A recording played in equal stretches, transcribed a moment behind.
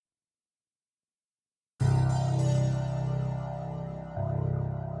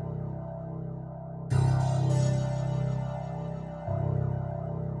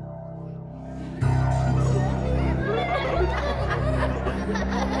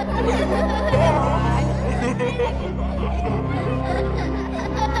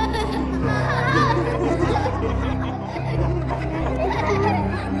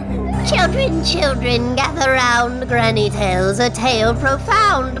Children, children, gather round. Granny tells a tale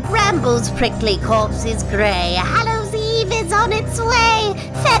profound. Brambles prickly, corpses grey. Hallows Eve is on its way.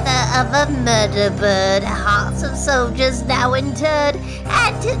 Feather of a murder bird. Hearts of soldiers now interred.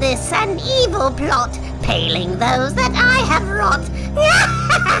 Add to this an evil plot, paling those that I have wrought.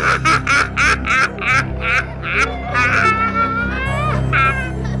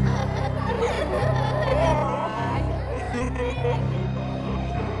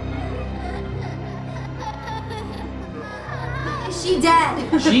 Is she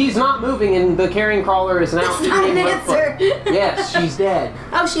dead? She's not moving, and the carrion crawler is now That's not an answer. Yes, she's dead.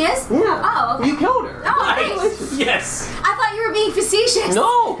 Oh, she is? Yeah. Oh, okay. You killed her. Oh, thanks. Yes. I thought you were being facetious.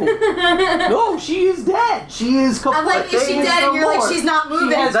 No. No, she is dead. She is complete. I'm like, is she dead? And you're like, she's not moving.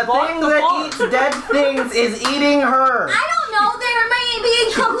 She has The bought thing the that farm. eats dead things is eating her. I don't know. They might be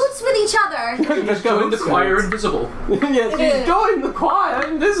in cahoots with each other. Just joined the choir invisible. Yes, she's joined the choir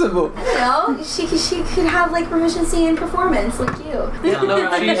invisible. You know, she could have like proficiency in performance like you.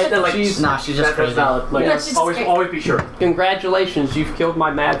 She's just crazy. Valid. Like, No, she's crazy. always be sure. Congratulations, you've killed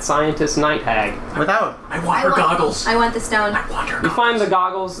my mad scientist night hag. Without. I want her goggles. I want the stone. I want her You goggles. find the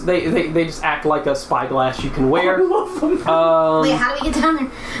goggles, they just act like a spyglass you can wear. I love them. Wait, how do we get down there?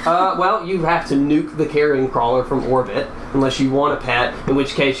 Well, you have to nuke the carrion crawler from orbit, unless you want a pet, in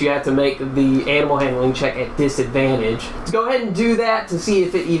which case you have to make the animal handling check at disadvantage. So go ahead and do that to see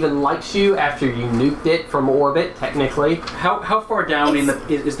if it even likes you after you nuked it from orbit, technically. How far down is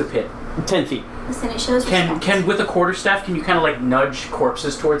the pit? 10 feet. Listen, it shows Can with a quarterstaff, can you kind of like nudge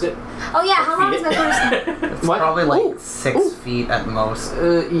corpses towards it? Oh yeah, how long is my quarterstaff? It's probably like 6 feet at most.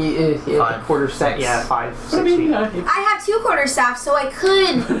 Yeah, quarter set, yeah, 5, 6 feet. I have 2 quarterstaffs, so I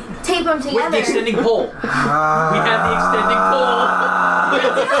could tape them together. With the extending pole. We have the extending pole. I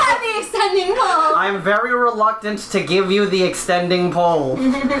do have the extending pole. I'm very reluctant to give you the extending pole.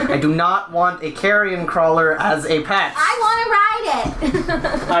 I do not want a carrion crawler as a pet. I want to ride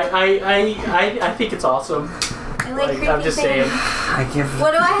it. I think it's awesome. I like creepy I'm just things. saying.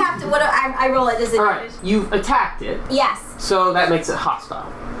 What do I have to? I roll it. Does it? Alright, you've attacked it, Yes. so that makes it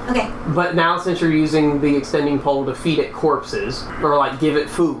hostile. Okay. But now, since you're using the extending pole to feed it corpses, or like give it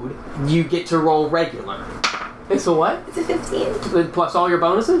food, you get to roll regular. It's a what? It's a 15. Plus all your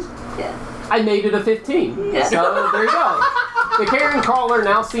bonuses? Yeah. I made it a 15. Yeah. So there you go. The carrion crawler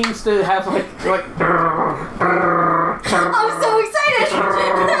now seems to have like. I'm so excited.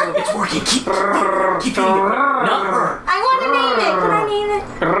 It's working. Keep feeding it. Not her. I want to name it. Can I name it?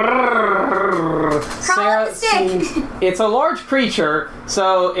 Crawl up the stick. It's a large creature,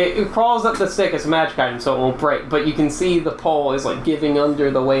 so it crawls up the stick. It's a magic item, so it won't break. But you can see the pole is like giving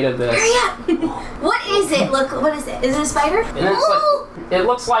under the weight of this. Hurry up. What is it? Look, what is it? Is it a spider? It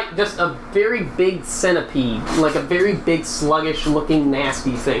looks like just a very big centipede, like a very big, sluggish-looking,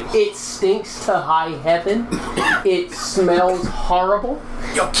 nasty thing. It stinks to high heaven. It smells horrible.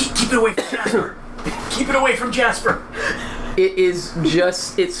 Yo, keep it away from Jasper. Keep it away from Jasper. It is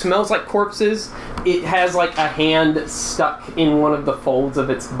just, it smells like corpses. It has like a hand stuck in one of the folds of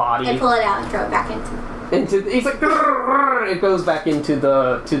its body. I pull it out and throw it back into. It's like, it goes back into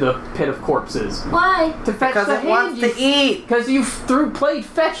the pit of corpses. Why? To fetch Because the it hand wants to eat. Because you played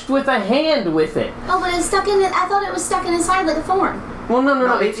fetched with a hand with it. Oh, but it's stuck in it. I thought it was stuck in his side like a thorn. Well,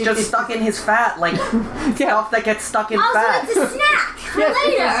 no. It's just stuck in his fat, like stuff that gets stuck in Oh, fat. so it's a snack for Yes, it's a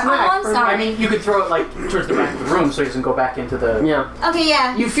later. snack Oh, I'm for- sorry. I mean, you could throw it like towards the back of the room so he doesn't go back into the. Yeah. Okay,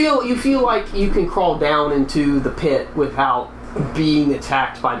 yeah. You feel like you can crawl down into the pit without being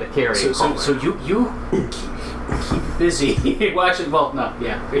attacked by the carrion crawler. So you keep busy. Well, actually, no,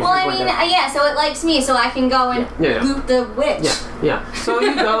 yeah. Well, I mean, yeah, so it likes me, so I can go and Yeah. loot the witch. Yeah. So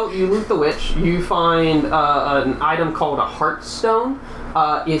you go, you loot the witch, you find an item called a heartstone.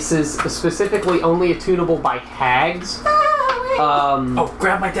 This is specifically only attunable by hags. Oh,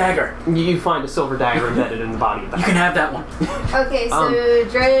 grab my dagger. You find a silver dagger embedded in the body of the You hag. can have that one. Okay, so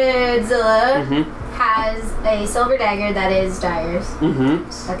Dreadzilla Mm-hmm. has a silver dagger that is Dyer's.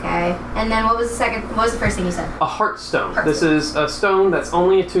 Mm-hmm. Okay. And then what was the first thing you said? A heartstone. This is a stone that's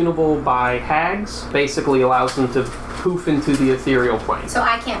only attunable by hags. Basically allows them to poof into the ethereal plane. So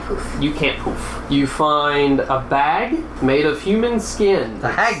I can't poof. You can't poof. You find a bag made of human skin. The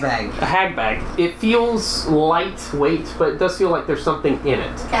hag bag. A hag bag. It feels lightweight, but it does feel like there's something in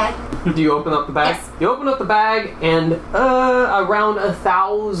it. Okay. Do you open up the bag? Yes. You open up the bag, and around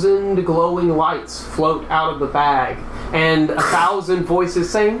 1,000 glowing lights float out of the bag. and 1,000 voices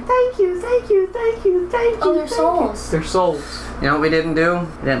saying, "Thank you, thank you, thank you, thank you." Oh, they're thank souls. You. They're souls. You know what we didn't do?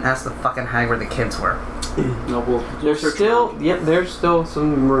 We didn't ask the fucking hag where the kids were. No, we'll There's search still, around. yep, there's still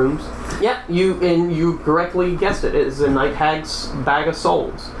some rooms. Yep, you correctly guessed it. It is a night hag's bag of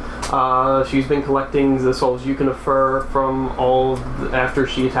souls. She's been collecting the souls you can infer from after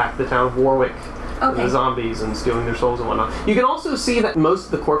she attacked the town of Warwick. Okay. The zombies and stealing their souls and whatnot. You can also see that most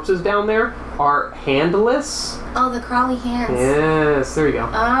of the corpses down there are handless. Oh, the crawly hands. Yes, there you go.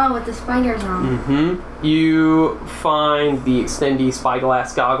 Oh, with the spiders on. Mm-hmm. You find the extendy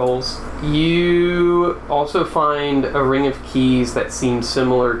spyglass goggles. You also find a ring of keys that seems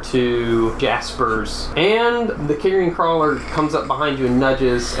similar to Jasper's. And the carrion crawler comes up behind you and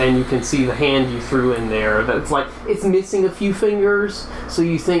nudges, and you can see the hand you threw in there. That's like, it's missing a few fingers, so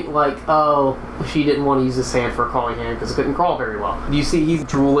you think like, oh, she didn't want to use this hand for a crawling hand because it couldn't crawl very well. You see he's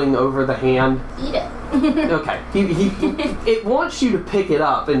drooling over the hand. Eat it. Okay. It wants you to pick it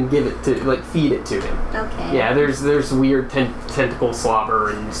up and give it to, like, feed it to him. Okay. Yeah, there's weird tentacle slobber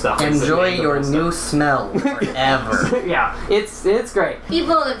and stuff. Enjoy your new smell forever. Yeah, it's great.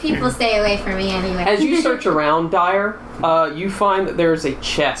 People stay away from me anyway. As you search around, Dyer, you find that there's a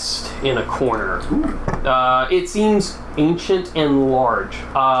chest in a corner. It seems ancient and large.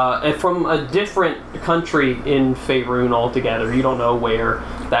 And from a different country in Faerun altogether. You don't know where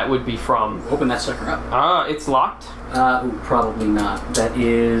that would be from. Open that sucker up. It's locked. Probably not. That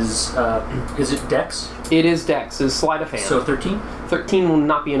is it Dex? It is Dex. It's sleight of hand. So 13? 13 will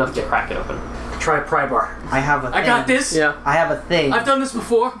not be enough to crack it open. Try pry bar. I have a thing. I got this! Yeah. I have a thing. I've done this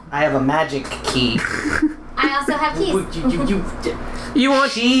before! I have a magic key. I also have keys. You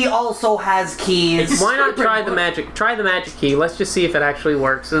want? She also has keys. Why not try the magic? Try the magic key. Let's just see if it actually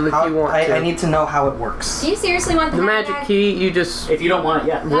works. And if you want to, I need to know how it works. Do you seriously want the magic key. You just If you don't want it,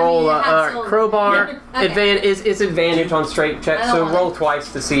 yeah. roll I mean, a absolutely. crowbar. Yeah. Okay. Is advantage on strength check. I don't So want roll it.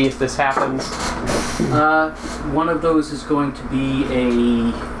 twice to see if this happens. One of those is going to be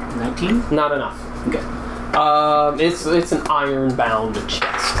a 19? Not enough. Okay. It's an iron-bound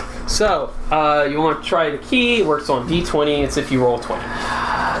chest. So you want to try the key. It works on D20. It's if you roll 20.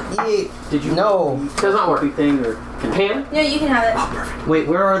 Did you No. Does not work. Thing or Pam? No, you can have it. Oh, perfect. Wait,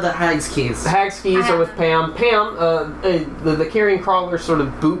 where are the hag's keys? The hag's keys are with Pam. Pam, the carrion crawler sort of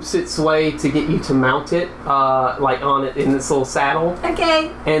boops its way to get you to mount it, like on it in this little saddle.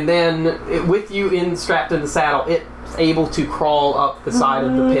 Okay. And then with you strapped in the saddle, it's able to crawl up the side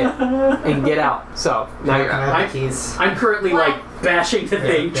of the pit and get out. So now you're Can I out. have the keys? I'm currently What? like bashing the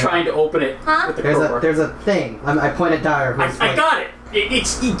thing, yeah. trying to open it Huh? with the crowbar. There's a thing. I point at Dyer. who's I like, got it!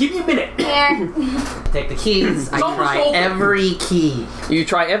 Give me a minute. Here. Take the keys. I almost try open. every key. You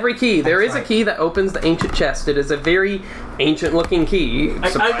try every key. There is a key that opens the ancient chest. It is a very ancient-looking key, I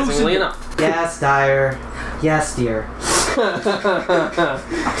surprisingly loosened it. enough. Yes, Dyer. Yes, dear.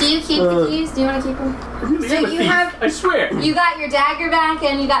 Do you keep the keys? Do you want to keep them? So I'm a you thief, have- I swear. You got your dagger back,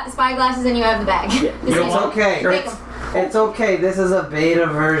 and you got the spyglasses, and you have the bag. Yeah. This You is- It's okay. Take It's, 'em. it's okay. This is a beta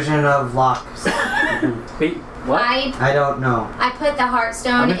version of locks. Wait, what? I don't know. I put the I'm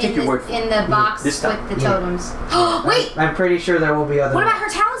heartstone gonna take your word for in the box This time. with the Yeah. totems. Wait! I'm pretty sure there will be other. What about her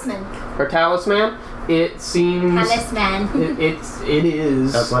talisman? Her talisman, it seems... Talisman. It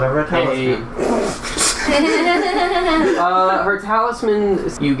is... That's whatever a talisman. Her talisman,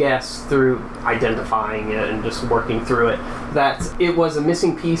 you guess through identifying it and just working through it, that it was a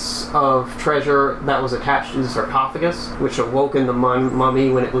missing piece of treasure that was attached to the sarcophagus, which awoke in the mummy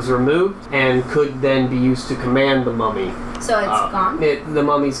when it was removed, and could then be used to command the mummy. So it's gone? The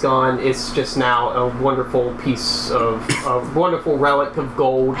mummy's gone. It's just now a wonderful piece of a wonderful relic of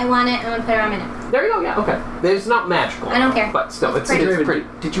gold. I want it. I'm gonna put it on my neck. There you go. Yeah. Okay. It's not magical. I don't care. But still, it's pretty. pretty.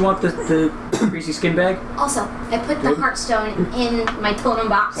 Did you want the greasy skin bag? Also, I put the Good. heartstone in my totem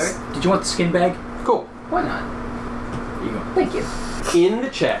box. Sorry? Did you want the skin bag? Cool. Why not? Here you go. Thank you. In the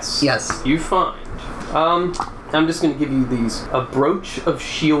chest, Yes. you find. I'm just going to give you these: a brooch of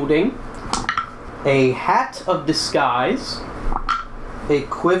shielding, a hat of disguise, a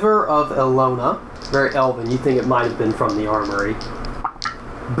quiver of Elona, very elven. You think it might have been from the armory.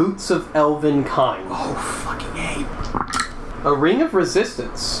 Boots of elven kind. Oh, fucking A. A ring of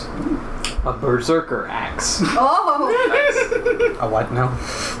resistance. A berserker axe. Oh! A what now?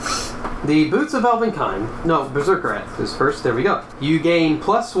 The boots of elven kind. No, berserker axe is first. There we go. You gain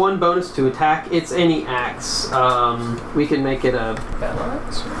 +1 bonus to attack. It's any axe. We can make it a Battle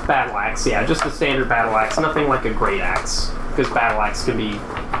axe? battle axe. Yeah, just a standard battle axe. Nothing like a great axe, because battle axe can be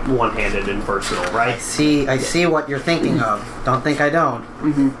one-handed and versatile, I right? see what you're thinking of. Don't think I don't.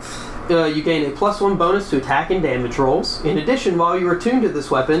 You gain a +1 bonus to attack and damage rolls. In addition, while you are tuned to this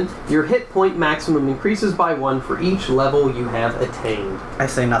weapon, your hit point maximum increases by 1 for each level you have attained. I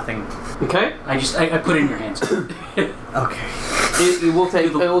say nothing. Okay? I put it in your hands. Okay. It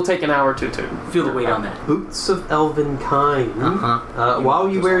will take an hour to tune. Feel the weight on that. Boots of elven kind. Uh-huh. While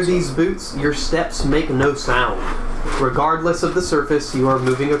you wear these boots, your steps make no sound. Regardless of the surface you are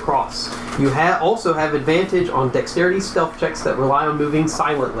moving across. You also have advantage on dexterity stealth checks that rely on moving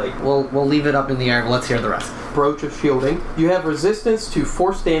silently. We'll leave it up in the air. Let's hear the rest. Brooch of shielding. You have resistance to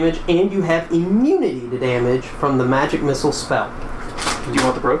force damage, and you have immunity to damage from the magic missile spell. Do you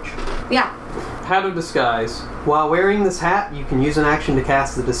want the brooch? Yeah. Hat of Disguise. While wearing this hat, you can use an action to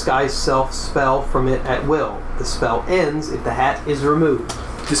cast the Disguise Self spell from it at will. The spell ends if the hat is removed.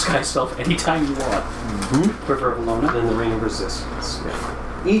 Disguise self anytime you want. Quiver of Alona. And the Ring of Resistance. Yeah.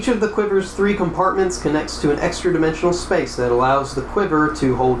 Each of the quiver's 3 compartments connects to an extra-dimensional space that allows the quiver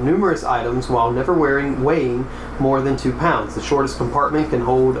to hold numerous items while never weighing more than 2 pounds. The shortest compartment can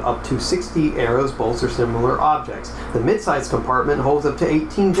hold up to 60 arrows, bolts, or similar objects. The mid-sized compartment holds up to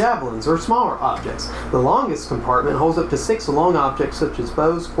 18 javelins or smaller objects. The longest compartment holds up to 6 long objects such as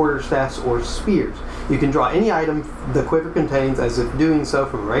bows, quarterstaffs, or spears. You can draw any item the quiver contains as if doing so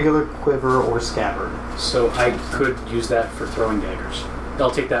from a regular quiver or scabbard. So I could use that for throwing daggers. I'll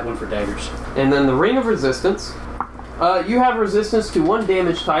take that one for daggers. And then the Ring of Resistance. You have resistance to 1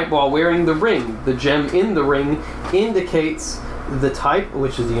 damage type while wearing the ring. The gem in the ring indicates the type,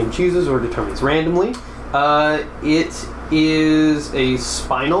 which the DM chooses or determines randomly. It is a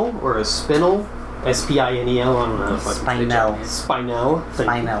spinel or a spinel. S-P-I-N-E-L. I don't know if I can Spinel. Spinel.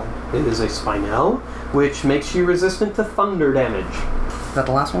 Spinel. It is a spinel, which makes you resistant to thunder damage. Is that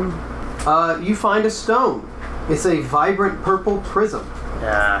the last one? You find a stone. It's a vibrant purple prism.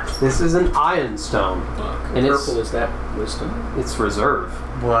 Yeah. This is an iron stone. And purple, is that wisdom? It's reserve.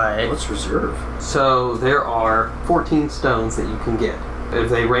 What? What's reserve? So there are 14 stones that you can get.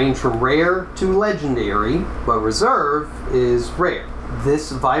 They range from rare to legendary, but reserve is rare.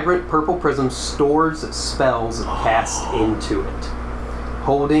 This vibrant purple prism stores spells cast into it,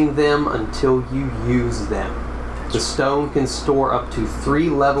 holding them until you use them. The stone can store up to 3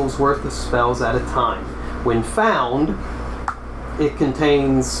 levels worth of spells at a time. When found, it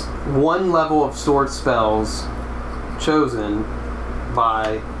contains 1 level of stored spells chosen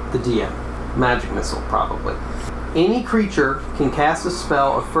by the DM. Magic missile, probably. Any creature can cast a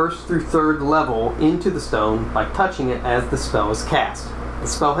spell of 1st through 3rd level into the stone by touching it as the spell is cast. The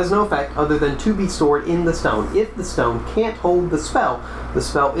spell has no effect other than to be stored in the stone. If the stone can't hold the spell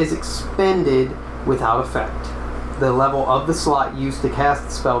is expended without effect. The level of the slot used to cast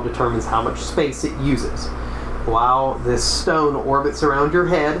the spell determines how much space it uses. While this stone orbits around your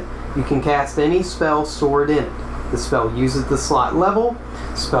head, you can cast any spell stored in it. The spell uses the slot level,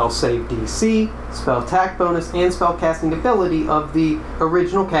 spell save DC, spell attack bonus, and spell casting ability of the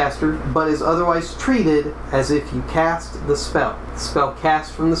original caster, but is otherwise treated as if you cast the spell. The spell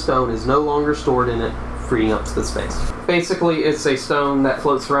cast from the stone is no longer stored in it, freeing up the space. Basically, it's a stone that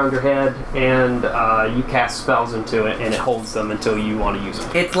floats around your head, and you cast spells into it, and it holds them until you want to use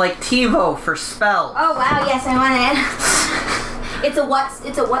them. It's like TiVo for spells. Oh wow, yes, I want it. It's a what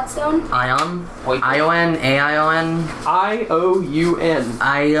stone? Ion. I-O-N. A-I-O-N. I-O-U-N.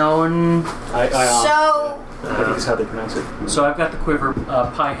 Ion. So I think that's how they pronounce it. So I've got the quiver.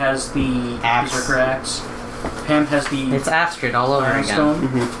 Pi has the Axe. Berserker axe. Pam has the It's Astrid all over Iron again. Stone,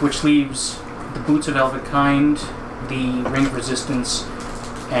 which leaves the Boots of Elven Kind, the Ring of Resistance,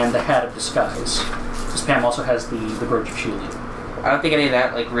 and the Hat of Disguise. Because Pam also has the Brooch of Shielding. I don't think any of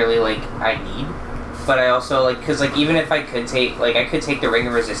that really I need. But I also because even if I could take I could take the Ring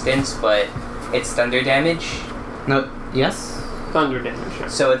of Resistance, but it's thunder damage. No. Yes. Thunder damage, yeah.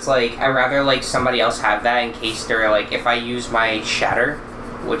 So it's I'd rather somebody else have that in case they're if I use my Shatter,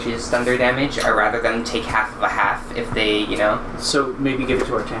 which is thunder damage, I'd rather them take half of a half if they So maybe give it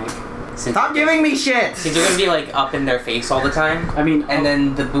to our tank. Stop giving me shit! Since you're gonna be up in their face all the time. I mean, and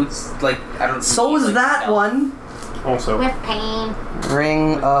then the boots I don't. So is that stealth. one. Also. with pain.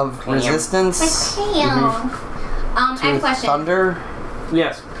 Ring of With Resistance. pain. I have a question. Thunder.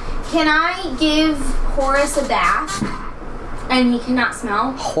 Yes. Can I give Horace a bath? And he cannot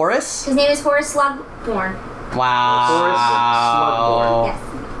smell? Horace? His name is Horace Slugborn. Wow. Yes.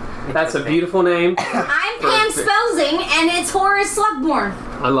 That's a beautiful name. I'm Pam Spelsing, and it's Horace Slugborn.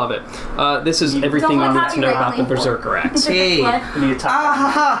 I love it. This is everything you need to know about the Berserker Axe. Hey. What? we need to talk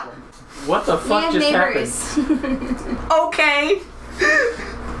about Ah. What the We fuck have just happened? neighbors. Okay.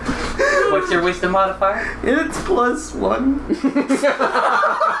 What's your wisdom modifier? It's +1.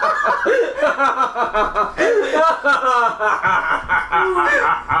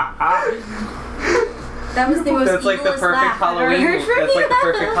 That was the most That's like the evilest perfect laugh I've ever Halloween. heard from That's you. like the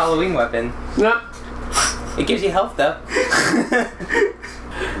perfect Halloween weapon. Yep. It gives you health though.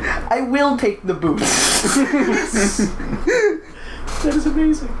 I will take the boots. That is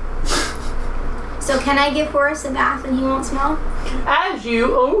amazing. So can I give Horace a bath and he won't smell? As you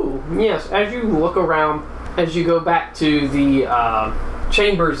look around, as you go back to the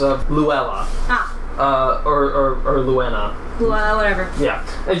chambers of Luella, or Luena. Well, whatever. Yeah.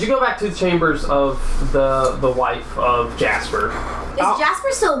 As you go back to the chambers of the wife of Jasper. Is Jasper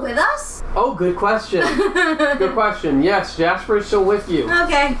still with us? Oh, good question. Good question. Yes, Jasper is still with you.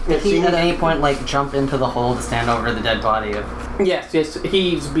 Okay. It He seems- at any point jump into the hole to stand over the dead body of. Yes,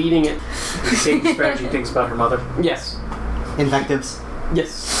 he's beating it. Same strategy thinks about her mother. Yes. Invectives.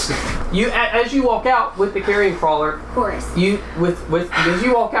 Yes. As you walk out with the carrying crawler, Horace. as you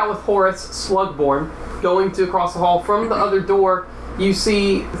walk out with Horace Slugborn, going to across the hall from the other door, you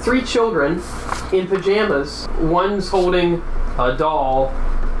see 3 children in pajamas. One's holding a doll,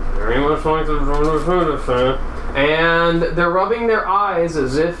 very much like the and they're rubbing their eyes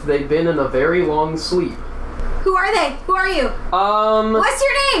as if they've been in a very long sleep. Who are they? Who are you? What's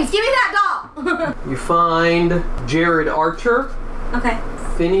your names? Give me that doll. You find Jared Archer, Okay.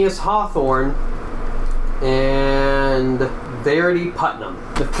 Phineas Hawthorne, and Verity Putnam,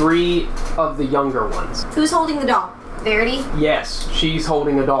 the 3 of the younger ones. Who's holding the doll? Verity? Yes, she's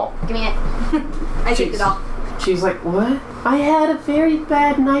holding a doll. Give me it. I take the doll. She's like, what? I had a very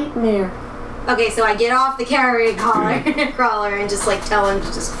bad nightmare. Okay, so I get off the carrying crawler and just tell him to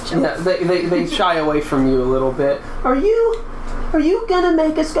just chill. Yeah, they shy away from you a little bit. Are you gonna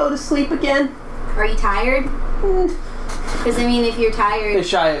make us go to sleep again? Are you tired? Because I mean, if you're tired.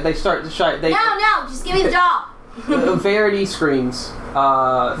 They start to shy. No, just give me the doll. Verity screams.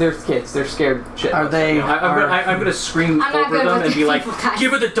 They're kids. They're scared shit. Are they? I'm gonna scream I'm not over good them with and be like, people, guys.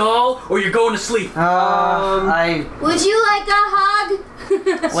 "Give her the doll, or you're going to sleep." Would you like a hug?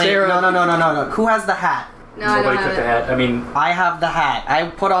 Wait, Sarah- no. Who has the hat? No, I Nobody don't took the have it. hat. I mean, I have the hat. I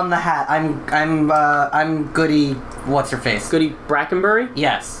put on the hat. I'm Goody. What's her face? Goody Brackenbury?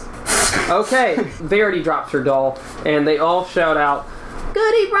 Yes. Okay. Verity drops her doll, and they all shout out,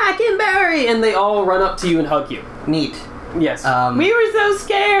 Goody Brackenbury! And they all run up to you and hug you. Neat. Yes. We were so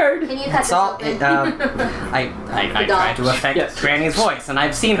scared! Can you cut It's this all. open? I The doll. try to affect Yes. Granny's voice, and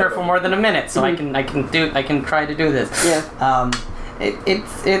I've seen her for more than a minute, so I can try to do this. Yeah.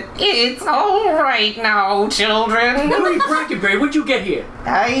 It's all right now, children. Goody Brackenbury, when'd you get here?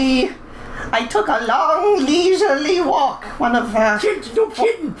 I took a long leisurely walk. One of No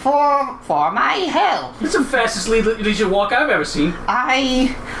kidding. for my health. It's the fastest leisure walk I've ever seen.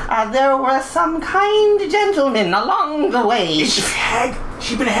 There were some kind gentlemen along the way. Hag?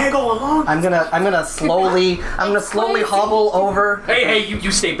 She been a hag all along? I'm gonna slowly hobble over. Hey,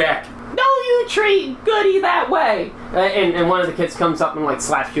 you stay back. No, you treat Goody that way! And one of the kids comes up and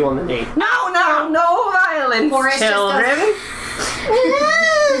slaps you on the knee. No violence, Horace just children.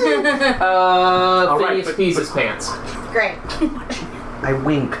 right, Phineas but- pees his pants. Great. I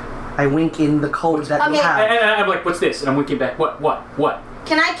wink in the code that we Okay. have. And I'm like, what's this? And I'm winking back. What?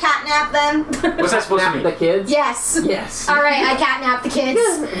 Can I catnap them? What's that supposed to Snap mean? the kids? Yes. Yes. All right, I catnap the kids.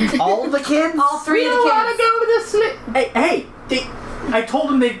 All the kids? All 3 of the kids. go to the sleep. Hey, I told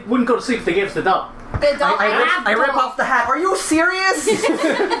them they wouldn't go to sleep if they gave us the doll. The doll. I rip off the hat. Are you serious? Sarah,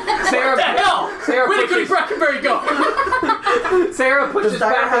 What the hell? Sarah Where did Goody pushes, Brackenbury go? Sarah pushes Does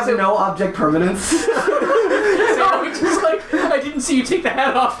Dyer back have as no object permanence? No, it's just I didn't see you take the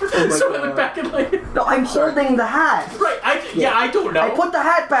hat off, so I God. looked back and No, I'm holding the hat. right. I don't know. I put the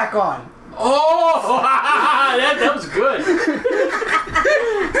hat back on. Oh, that was good.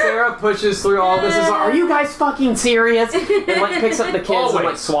 Sarah pushes through all this. Is like, are you guys fucking serious? And picks up the kids and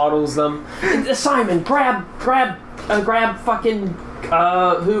Always. swaddles them. Simon, grab fucking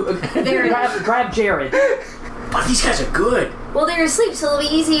grab Jared. Oh, these guys are good. Well, they're asleep, so it'll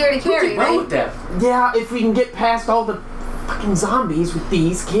be easier to carry, Did well right? with them. Yeah, if we can get past all the fucking zombies with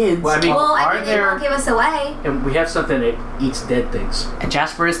these kids. Well, I mean, Well, I Are mean, they there- won't give us away. and we have something that eats dead things. And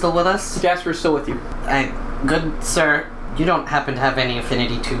Jasper is still with us? Jasper's still with you. Good sir, you don't happen to have any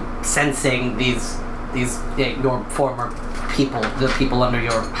affinity to sensing these your former people, the people under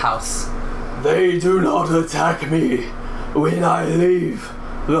your house. They do not attack me when I leave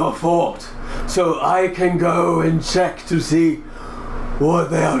the fort, so I can go and check to see what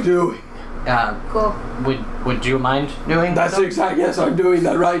they are doing. Cool. Would you mind doing That's so? exactly, yes, I'm doing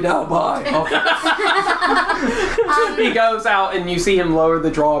that right now. Bye. He goes out and you see him lower the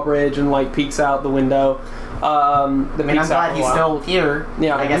drawbridge and like peeks out the window. I mean, I'm glad he's still here.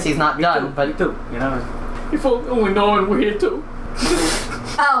 Yeah, I guess he's not done, but Me too, you know. If only knowing we're here too.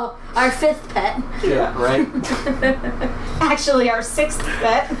 Oh, our 5th pet. Yeah, right. Actually, our 6th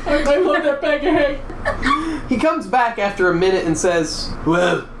pet. I love that bag of hay. He comes back after a minute and says,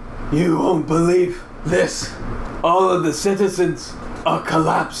 Well, you won't believe this. All of the citizens are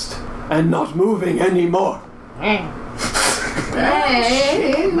collapsed and not moving anymore. Hey.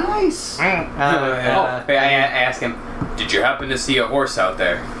 "Nice." Wait, I ask him, did you happen to see a horse out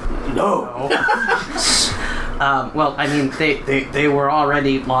there? No. well, I mean, they were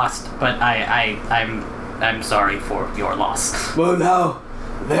already lost, but I'm sorry for your loss. Well, now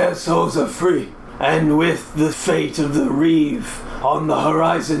their souls are free, and with the fate of the Reeve on the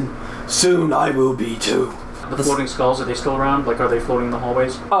horizon, soon I will be too. The floating skulls, are they still around? Like, are they floating in the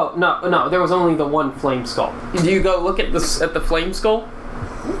hallways? Oh, no, there was only the one flame skull. Do you go look at the flame skull?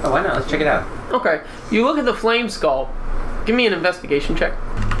 Oh, why not? Let's check it out. Okay. You look at the flame skull. Give me an investigation check.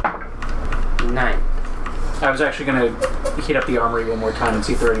 9. I was actually going to heat up the armory one more time and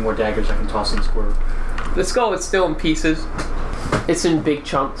see if there are any more daggers I can toss in the squirt. The skull is still in pieces. It's in big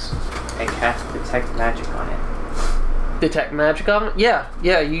chunks. I cast detect magic on it. Detect magic on it? Yeah,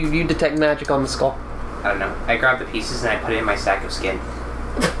 you detect magic on the skull. I don't know. I grabbed the pieces and I put it in my sack of skin.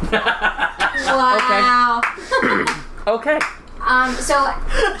 Wow. Okay. So,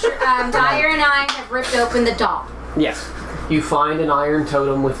 Dyer and I have ripped open the doll. Yes. You find an iron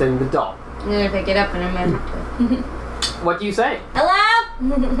totem within the doll. I'm gonna pick it up and I'm gonna have to. What do you say? Hello?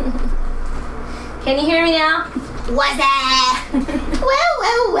 Can you hear me now? What's that?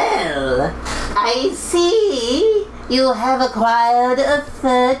 Well. I see you have acquired a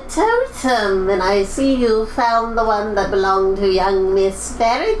third totem, and I see you found the one that belonged to young Miss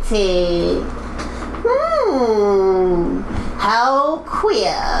Verity. How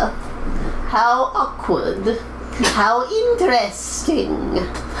queer. How awkward. How interesting.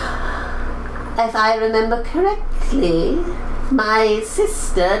 If I remember correctly, my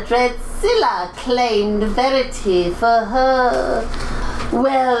sister Dreadzilla claimed Verity for her.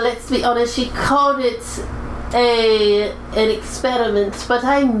 Well, let's be honest, she called it an experiment, but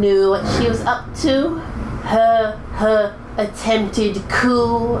I knew what she was up to. Her attempted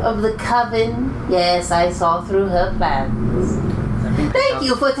coup of the coven. Yes, I saw through her plans. Thank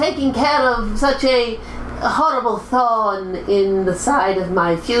you for taking care of such a horrible thorn in the side of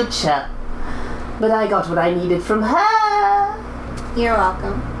my future. But I got what I needed from her. You're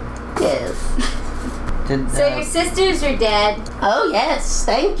welcome. Yes. So your sisters are dead. Oh, yes,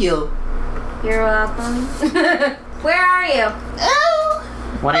 thank you. You're welcome. Where are you? Oh,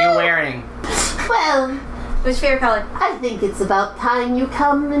 What are you wearing? well, What's your favorite color? I think it's about time you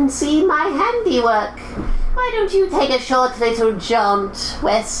come and see my handiwork. Why don't you take a short little jaunt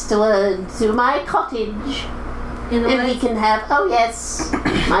westward to my cottage? In the And we woods? can have, oh yes,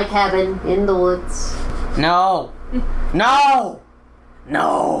 my cabin in the woods. No!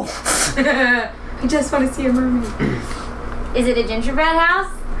 I just want to see a mermaid. Is it a gingerbread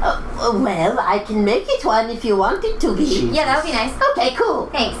house? Well, I can make it one if you want it to be. Yeah, that would be nice. Okay, cool.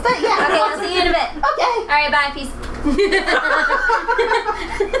 Thanks. But yeah. Okay, I'll see you in a bit. Okay. Alright, bye. Peace.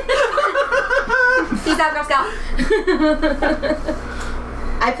 Peace out, Girl Scout.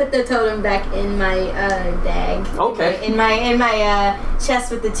 I put the totem back in my bag. Okay. In my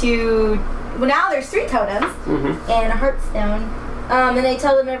chest with the 2. Well, now there's 3 totems and a heartstone. And I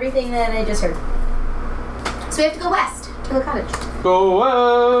tell them everything that I just heard. So we have to go west to the cottage. Go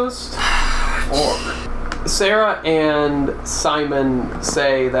west. Sarah and Simon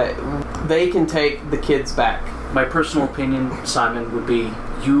say that they can take the kids back. My personal opinion, Simon, would be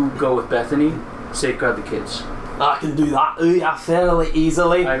you go with Bethany, safeguard the kids. I can do that fairly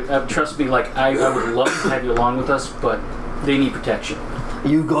easily. Trust me, like, I would love to have you along with us, but they need protection.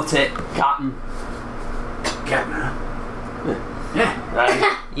 You got it, Captain. Captain, huh?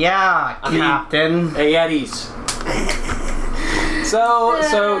 Right. Yeah, Captain. Hey, Eddies. So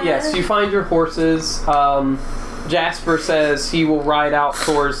yes, you find your horses. Jasper says he will ride out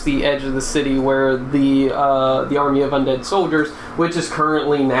towards the edge of the city where the army of undead soldiers, which is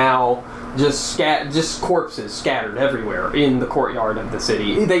currently now just corpses scattered everywhere in the courtyard of the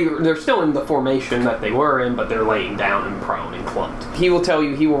city. They're still in the formation that they were in, but they're laying down and prone and clumped. He will tell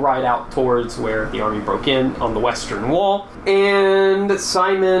you he will ride out towards where the army broke in on the western wall. And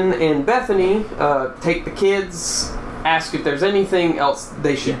Simon and Bethany take the kids, ask if there's anything else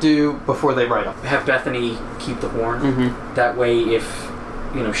they should do before they ride off. Have Bethany keep the horn. Mm-hmm. That way, if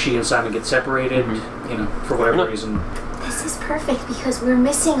she and Simon get separated, for whatever reason. This is perfect because we're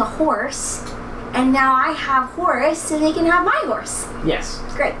missing a horse, and now I have Horace, so they can have my horse. Yes.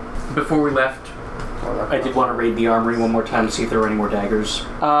 Great. Before we left, I did want to raid the armory one more time to see if there were any more daggers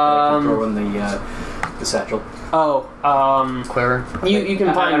that I can throw in the satchel. Quiver. You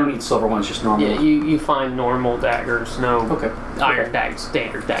can find. I don't need silver ones, just normal. Yeah, you find normal daggers, no iron daggers,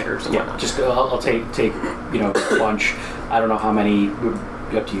 standard daggers. And whatnot. Just I'll take a bunch. I don't know how many. Would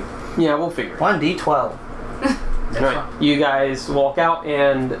be up to you. Yeah, we'll figure. 1d12. Right. You guys walk out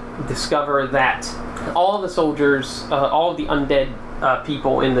and discover that all of the soldiers, all of the undead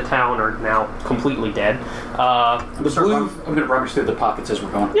people in the town are now completely dead. I'm going to rummage through the pockets as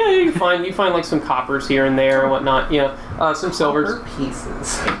we're going. Yeah, you find like some coppers here and there and whatnot. Some silvers. Copper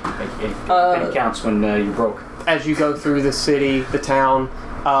pieces. It counts when you're broke. As you go through the city, the town,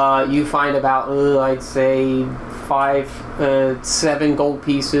 you find about I'd say 7 gold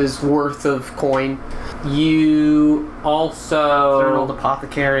pieces worth of coin. You also... Is there an old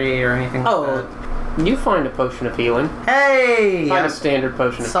apothecary or anything like that? You find a potion of healing. Hey! Find a standard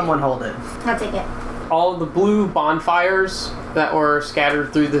potion of Someone hold it. I'll take it. All of the blue bonfires that were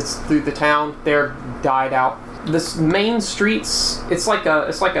scattered through the town, they're died out. This main streets, it's like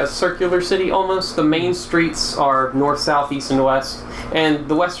a circular city almost. The main streets are north, south, east, and west. And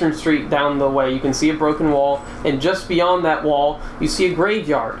the western street down the way, you can see a broken wall. And just beyond that wall, you see a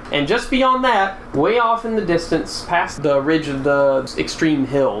graveyard. And just beyond that, way off in the distance, past the ridge of the extreme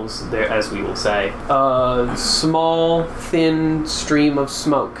hills, there, as we will say, a small, thin stream of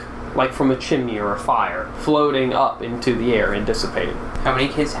smoke, like from a chimney or a fire, floating up into the air and dissipating. How many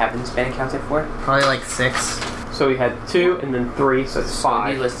kids haven't been accounted for? Probably like 6. So we had 2 and then 3, so it's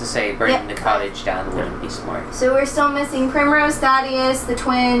 5. Needless to say, burning the cottage down wouldn't be smart. So we're still missing Primrose, Thaddeus, the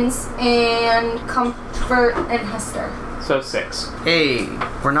twins, and Comfort and Hester. So 6. Hey,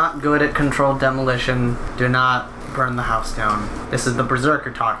 we're not good at controlled demolition. Do not burn the house down. This is the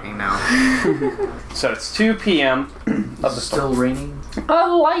berserker talking now. So it's 2 p.m. of the Still raining?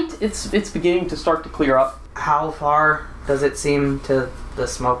 light. It's beginning to start to clear up. How far does it seem to the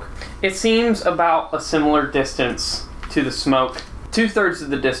smoke? It seems about a similar distance to the smoke. 2/3 of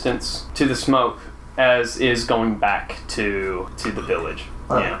the distance to the smoke as is going back to the village.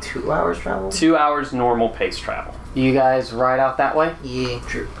 Yeah. 2 hours travel? 2 hours normal pace travel. You guys ride out that way? Yeah.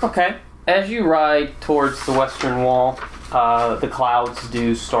 True. Okay. As you ride towards the western wall, the clouds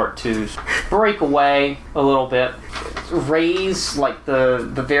do start to break away a little bit. Rays, like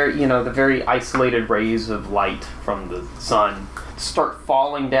the very isolated rays of light from the sun, start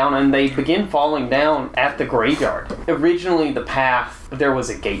falling down, and they begin falling down at the graveyard. Originally, the path, there was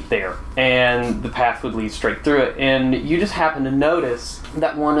a gate there, and the path would lead straight through it, and you just happen to notice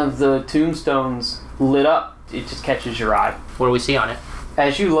that one of the tombstones lit up. It just catches your eye. What do we see on it?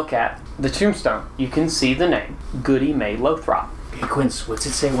 As you look at the tombstone, you can see the name, Goody May Lothrop. Hey, Quince, what's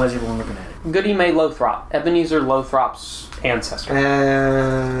it say? Why is everyone looking at it? Goody May Lothrop, Ebenezer Lothrop's ancestor.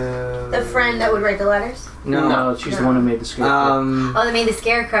 The friend that would write the letters? No, she's the one who made the scarecrow. Oh, they made the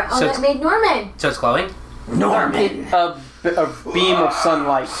scarecrow. Oh, So that made Norman. So it's glowing? Norman! A beam of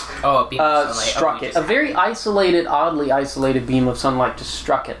sunlight Oh, a beam of sunlight. struck it. A very oddly isolated beam of sunlight just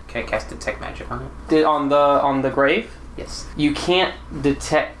struck it. Can I cast Detect Magic on it? On the grave? Yes. You can't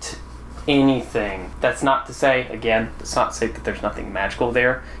detect anything. That's not to say, again, it's not to say that there's nothing magical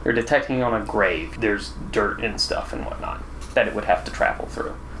there. You're detecting on a grave. There's dirt and stuff and whatnot that it would have to travel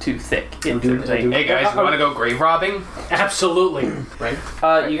through. Too thick. Hey guys, you want to go grave robbing? Absolutely. Right?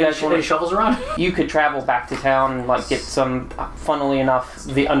 You guys want any shovels around? You could travel back to town and get some. Funnily enough,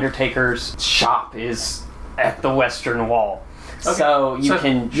 the Undertaker's shop is at the western wall, so you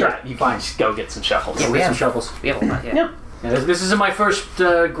can just go get some shovels. Yeah, we have some shovels. We have a lot, yeah. Yep. Yeah, this isn't my first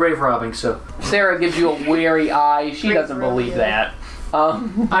grave robbing, so Sarah gives you a wary eye. She doesn't believe that.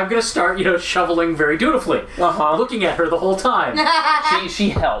 I'm gonna start, shoveling very dutifully, looking at her the whole time. She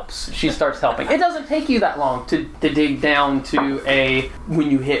helps. She starts helping. It doesn't take you that long to dig down to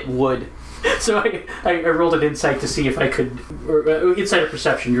when you hit wood. So I rolled an insight to see if I could, or insight or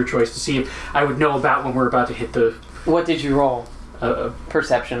perception, your choice, to see if I would know about when we're about to hit the. What did you roll?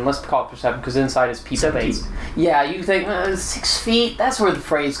 Perception. Let's call it perception because inside is people based. Yeah, you think 6 feet? That's where the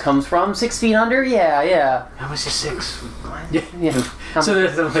phrase comes from. 6 feet under? Yeah. How much is 6? Yeah. So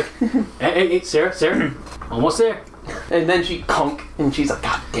then I'm like, hey, Sarah, almost there. And then she conk, and she's like,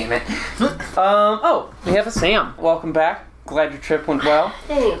 God damn it. We have a Sam. Welcome back. Glad your trip went well.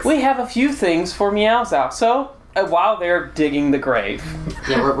 Thanks. We have a few things for Meows Out. So, while they're digging the grave.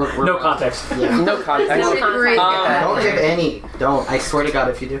 Yeah, we're no context. Yeah. No context. Don't give any. Don't. I swear to God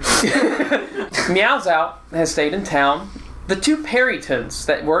if you do. Meows Out has stayed in town. the 2 Perrytons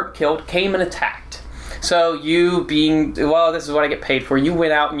that weren't killed came and attacked. So you being, well, this is what I get paid for, you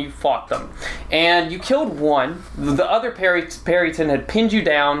went out and you fought them. And you killed one. The other Perryton had pinned you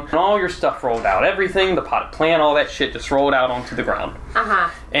down, and all your stuff rolled out. Everything, the potted plant, all that shit just rolled out onto the ground. Uh-huh.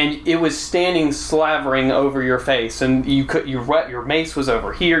 And it was standing slavering over your face, and your mace was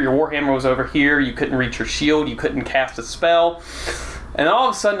over here, your warhammer was over here, you couldn't reach your shield, you couldn't cast a spell. And all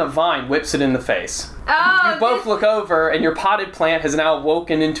of a sudden a vine whips it in the face. Oh, you both look over, and your potted plant has now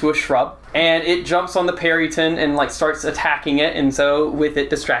woken into a shrub, and it jumps on the Perryton and like starts attacking it, and so with it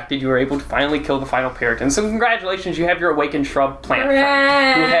distracted, you were able to finally kill the final Perryton. So congratulations, you have your awakened shrub plant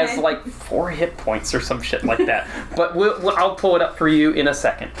friend, who has like 4 hit points or some shit like that. But I'll pull it up for you in a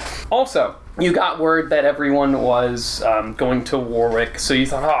second. Also, you got word that everyone was going to Warwick, so you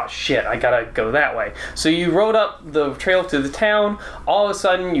thought, oh shit, I gotta go that way. So you rode up the trail to the town. All of a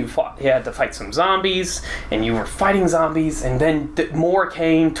sudden, you had to fight some zombies, and you were fighting zombies, and then more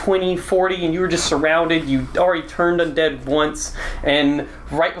came, 20, 40, and you were just surrounded. You already turned undead once, and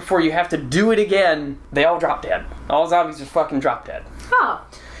right before you have to do it again, they all drop dead. All zombies just fucking drop dead. Oh.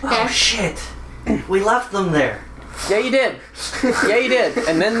 Okay. Oh shit! We left them there. Yeah, you did. Yeah, you did.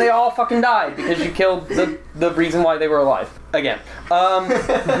 And then they all fucking died because you killed the reason why they were alive. Again.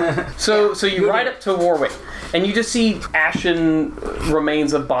 So you ride up to Warwick, and you just see ashen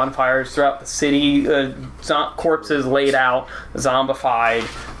remains of bonfires throughout the city, corpses laid out, zombified.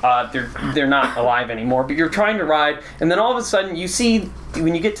 They're not alive anymore, but you're trying to ride, and then all of a sudden you see,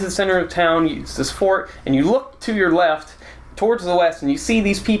 when you get to the center of town, it's this fort, and you look to your left, towards the west, and you see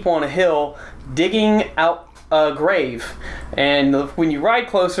these people on a hill digging out a grave, and when you ride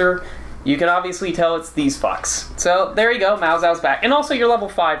closer, you can obviously tell it's these fucks. So there you go, Mao Zhao's back, and also you're level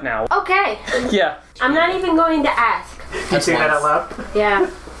 5 now. Okay. Yeah. I'm not even going to ask. Can you say that out loud? Yeah.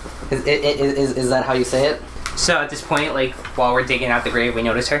 Is that how you say it? So at this point, like, while we're digging out the grave, we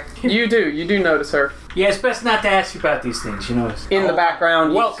notice her? You do notice her. Yeah, it's best not to ask you about these things, you know. In the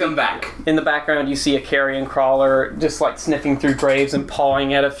background, Welcome back. In the background, you see a carrion crawler just like sniffing through graves and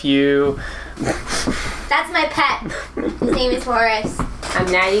pawing at a few. That's my pet. His name is Horace. I'm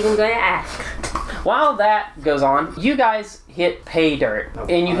not even going to ask. While that goes on, you guys hit pay dirt,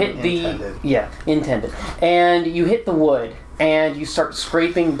 and you hit intended, and you hit the wood, and you start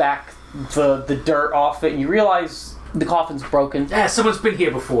scraping back the dirt off it, and you realize the coffin's broken. Yeah, someone's been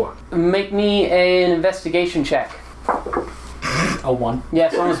here before. Make me an investigation check. A 1. Yeah,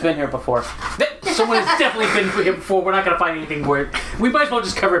 someone's been here before. Someone has definitely been here before. We're not gonna find anything where we might as well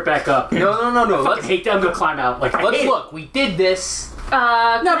just cover it back up. No. I hate that. I'm gonna climb out. Like, Let's look. We did this.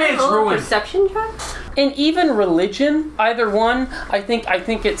 Can I it's roll a ruined. perception check? And even religion, either one, I think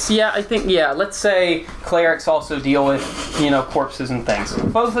it's, let's say clerics also deal with, corpses and things.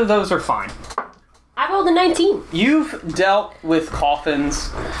 Both of those are fine. I rolled a 19. You've dealt with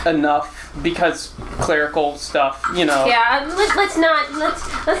coffins enough because clerical stuff, Yeah, let's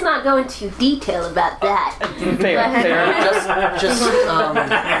not go into detail about that. Fair.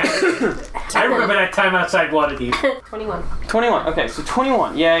 I remember that time outside Waterdeep. 21. 21. Okay, so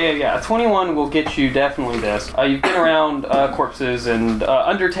 21. Yeah. 21 will get you definitely this. You've been around corpses and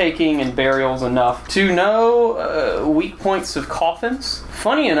undertaking and burials enough to know weak points of coffins.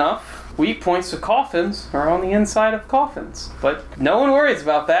 Funny enough, weak points of coffins are on the inside of coffins. But no one worries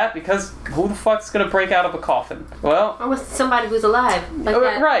about that because who the fuck's gonna break out of a coffin? Well, Or with somebody who's alive. Like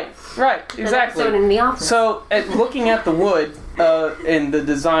that. right, exactly. Episode in The Office. So, looking at the wood and the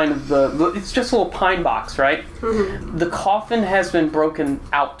design of it's just a little pine box, right? Mm-hmm. The coffin has been broken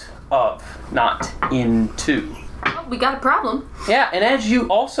out of, not into. Oh, we got a problem. Yeah, and as you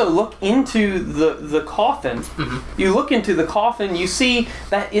also look into the coffin, you look into the coffin, you see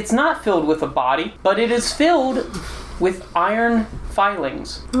that it's not filled with a body, but it is filled with iron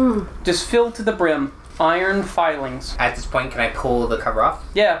filings. Just filled to the brim. Iron filings. At this point, can I pull the cover off?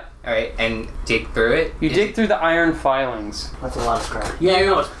 Yeah. Alright, and dig through it? You dig through the iron filings. That's a lot of crap. Yeah,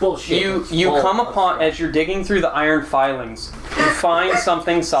 no, it's bullshit. You come upon, as you're digging through the iron filings, you find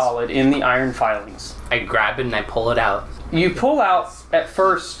something solid in the iron filings. I grab it and I pull it out. You pull out, at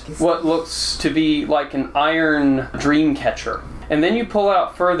first, what looks to be like an iron dream catcher. And then you pull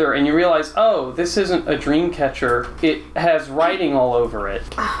out further and you realize, oh, this isn't a dream catcher. It has writing all over it.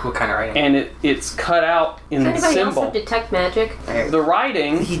 What kind of writing? And it's cut out in the Does anybody else symbol. have detect magic? The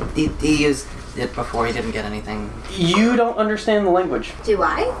writing, He used it before. He didn't get anything. you don't understand the language. Do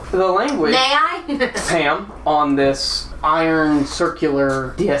I? The language, May I? Pam, on this iron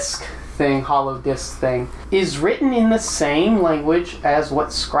circular disc thing, hollow disc thing, is written in the same language as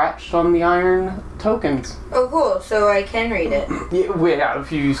what's scratched on the iron tokens. Oh, cool. So I can read it. Yeah,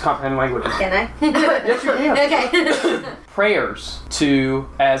 if you use comprehend languages. Can I? Yes, you can. Okay. prayers to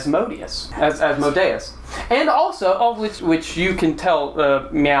Asmodeus, and also, of which you can tell,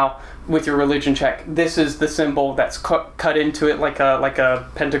 Meow, with your religion check. This is the symbol that's cut into it like a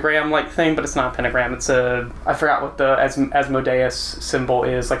pentagram like thing, but it's not a pentagram. It's I forgot what the Asmodeus symbol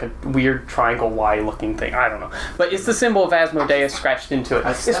is, like a weird triangle Y looking thing. I don't know, but it's the symbol of Asmodeus scratched into it.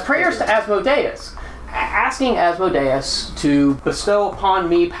 It's prayers to Asmodeus, asking Asmodeus to bestow upon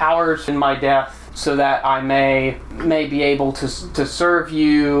me powers in my death, so that I may be able to serve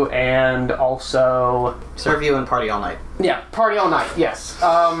you and also Serve you and party all night. Yeah, party all night. Yes.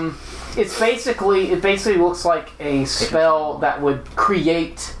 It basically looks like a spell that would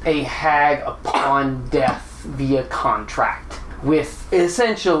create a hag upon death via contract with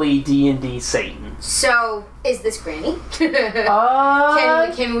essentially D&D Satan. So, is this Granny?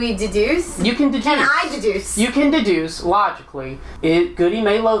 Can we deduce? You can deduce. Can I deduce? You can deduce logically. Goody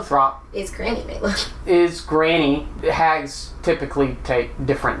May Lothrop Is Granny Mela? is Granny. Hags typically take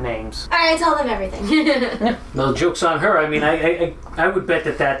different names. Alright, tell them everything. No, joke's on her. I mean, I would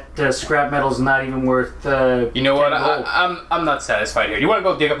bet that scrap metal's not even worth. You know what? 10 gold. I'm not satisfied here. You want to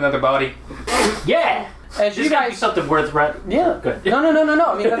go dig up another body? Yeah. As There's gotta be something worth. Yeah. Good. No.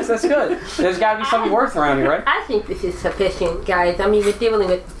 I mean, that's good. There's got to be something worth around here, right? I think this is sufficient, guys. I mean, we're dealing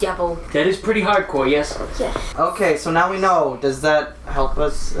with devil. That is pretty hardcore. Yes. Okay, so now we know. Does that help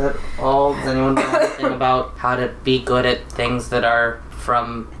us at all? Does anyone know anything about how to be good at things that are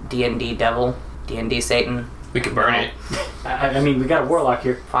from D&D Devil, D&D Satan? We could burn it. I mean, we got a warlock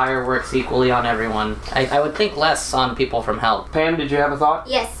here. Fireworks equally on everyone. I would think less on people from hell. Pam, did you have a thought?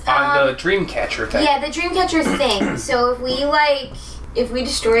 Yes. On the Dreamcatcher thing. Yeah, the Dreamcatcher thing. So if we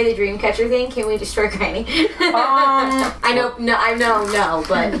destroy the Dreamcatcher thing, can we destroy Granny? I know,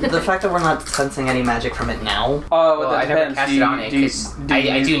 but The fact that we're not sensing any magic from it now. Well, I never depends. cast it on it because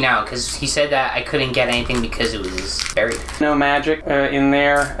I do now because he said that I couldn't get anything because it was buried. No magic in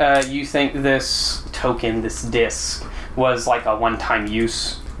there. You think this token, this disc, was like a one-time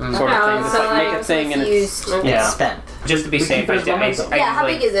use sort of thing? Just like make a thing and it's It's spent. Just to be safe, keep it as momentum. how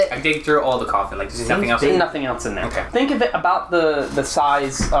big is it? I dig through all the coffin. Like, there's nothing else. There's nothing else in there. Okay. Think of it about the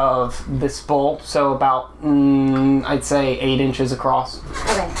size of this bowl, so about I'd say 8 inches across.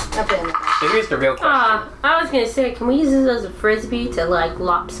 Okay, I'll put it in the back. So here's the real question. I was gonna say, can we use this as a frisbee to like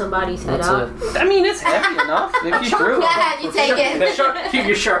lop somebody's head up? I mean, it's heavy enough if you threw it. Yeah, you take it.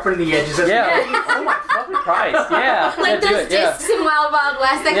 You're sharpening the edges. Yeah. Oh my fucking Christ. Yeah. Like do those it. Yeah. discs in Wild Wild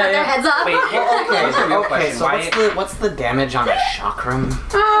West that cut their heads off. Wait, here's the real Okay, question. so Why- what's the damage on a chakram?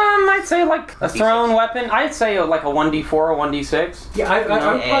 I'd say like a thrown weapon. I'd say like a 1d4 or 1d6. Yeah, I would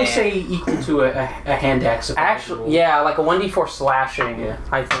probably say equal to a hand axe. if Actually, possible. yeah, like a 1d4 slashing, Yeah.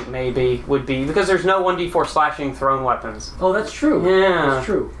 I think maybe would be, because there's no 1d4 slashing thrown weapons. Oh, that's true. Yeah. That's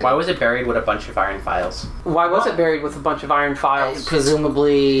true. Why was it buried with a bunch of iron files? Why was it buried with a bunch of iron files?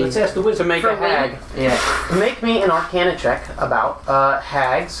 Presumably. Let's ask the To wizard. make a hag. Yeah. Make me an arcana check about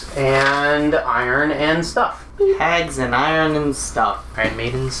hags and iron and stuff. Hags and iron and stuff. Iron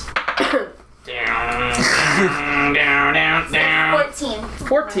maidens? Down. 14.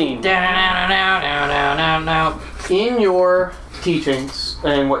 14. In your teachings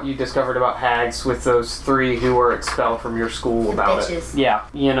and what you discovered about hags with those 3 who were expelled from your school about bitches. it. Yeah,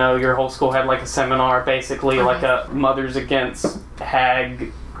 you know, your whole school had like a seminar, basically like a Mothers Against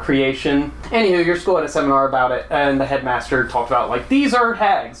Hag creation. Anywho, your school had a seminar about it, and the headmaster talked about like, these are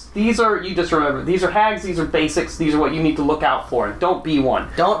hags. These are, you just remember, these are hags, these are basics, these are what you need to look out for, and don't be one.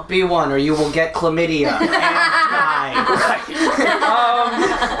 Don't be one or you will get chlamydia and die.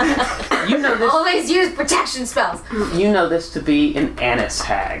 You know this. Always use protection spells. You know this to be an anise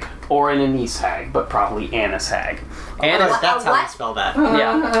hag, or an anise hag, but probably anise hag. Anise, That's how what? you spell that.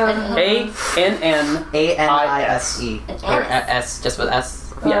 yeah. A-N-N. A-N-I-S-E. An Or anise. S, just with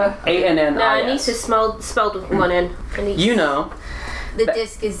S. Yeah. A-N-N-I-S. No, anise is spelled with one N. Anise. You know. The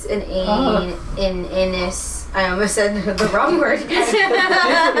disc is an anise. I almost said the wrong word.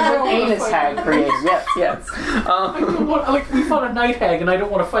 Anus hag created. Yes. We fought a night hag, and I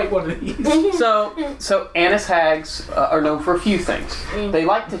don't want to fight one of these. So anus hags are known for a few things. They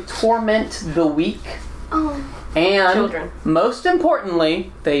like to torment the weak, and Children. most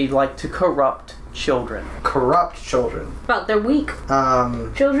importantly, they like to corrupt children. Corrupt children. Well, they're weak.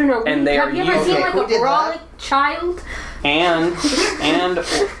 Children are weak. And they Have are you ever seen using- like Who a did brawling that? child? And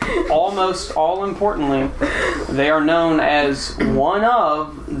almost all importantly, they are known as one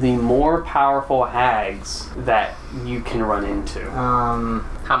of the more powerful hags that you can run into.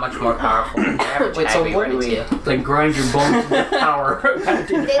 How How much more powerful? The average Wait, hag so we what run do we- into. Like grind your bones into power. They like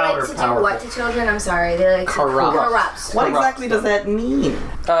to do what to children? I'm sorry. They like to corrupt. What exactly does that mean?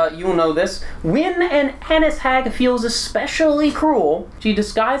 You'll know this. When an Annis hag feels especially cruel, she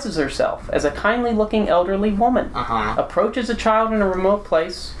disguises herself as a kindly-looking elderly woman, approaches a child in a remote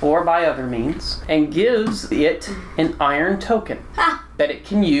place, or by other means, and gives it an iron token that it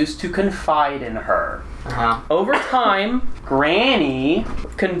can use to confide in her. Over time, Granny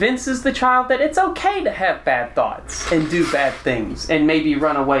convinces the child that it's okay to have bad thoughts and do bad things, and maybe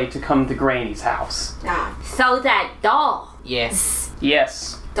run away to come to Granny's house. So that doll. Yes.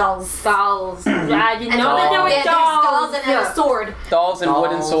 Yes. Dolls. Dolls. I didn't know that there were Yeah, dolls. there's dolls and a sword. Dolls and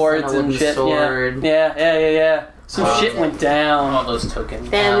wooden Dolls swords and a wooden shit. sword. Yeah. Some shit went down. All those tokens.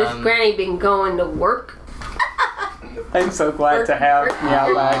 Damn, this granny been going to work. I'm so glad to have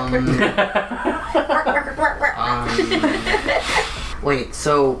Meow back. Wait,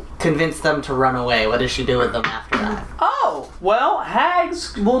 so convince them to run away. What does she do with them after that? Oh, well,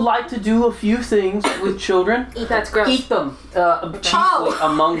 hags would like to do a few things with children. That's gross. Eat them, chiefly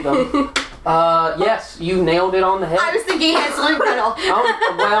among them. Yes, you nailed it on the head. I was thinking Hansel and Gretel.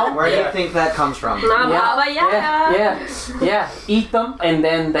 Well, Where do you think that comes from? yeah. Eat them, and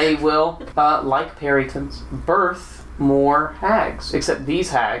then they will, like Perrytons, birth more hags. Except these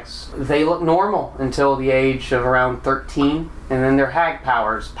hags, they look normal until the age of around 13, and then their hag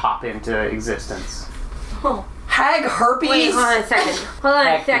powers pop into existence. Oh. Hag herpes? Wait, hold on a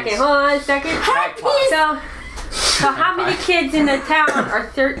second. So how many kids in the town are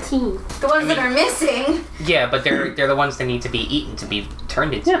 13? The ones that are missing. Yeah, but they're the ones that need to be eaten to be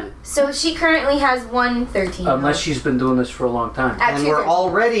turned into. Yeah. So she currently has one 13. Unless she's been doing this for a long time. And we're 13.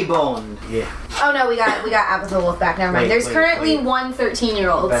 already boned. Yeah. Oh no, we got Agatha Wolf back. Never mind. There's currently one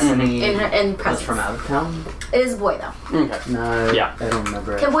 13-year-old Bethany in was presence. from out of town. It is a boy though. Okay. No, Yeah. I don't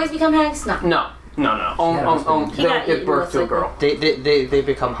remember. Can boys become hags? No. No. He They'll got give eaten birth most to a likely. girl. They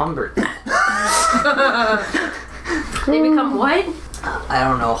become Humbert. They become what? I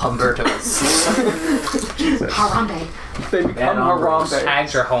don't know, Humbertos. Harambe. They become Harambe.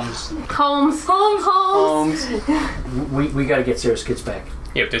 Hags are homes. Homes. We gotta get Sarah's kids back.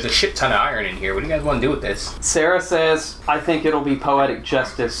 Yeah, but there's a shit ton of iron in here. What do you guys want to do with this? Sarah says, I think it'll be poetic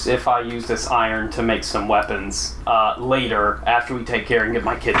justice if I use this iron to make some weapons later after we take care and get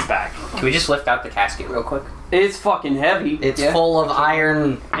my kids back. Can we just lift out the casket real quick? It's fucking heavy. It's full of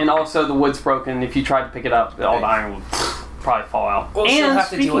iron. And also the wood's broken. If you try to pick it up, all the iron will probably fall out. Well, she'll have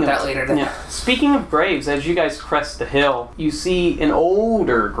to deal with that later then. Yeah. Speaking of graves, as you guys crest the hill, you see an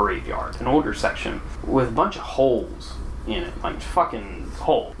older graveyard, an older section, with a bunch of holes in it. Like fucking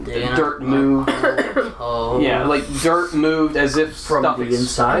hole. Yeah. Dirt moved. Oh. Yeah, like dirt moved as if From stuff the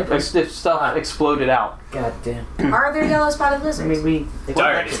inside? as if stuff exploded out. God damn. Are there yellow spotted lizards?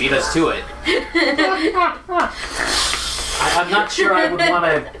 Sorry to beat us to it. I'm not sure I would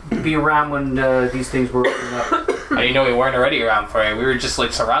want to be around when these things were opening up. I didn't know we weren't already around for it. We were just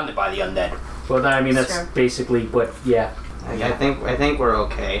like surrounded by the undead. Well, I mean, that's Sure. basically, but yeah. I think we're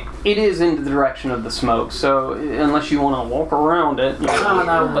okay. It is in the direction of the smoke, so unless you want to walk around it, you know.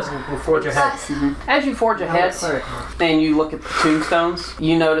 No, we'll forge ahead. As you forge ahead and you look at the tombstones,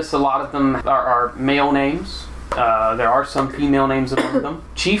 you notice a lot of them are male names. There are some female names among them.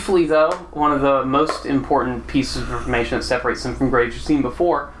 Chiefly, though, one of the most important pieces of information that separates them from graves you've seen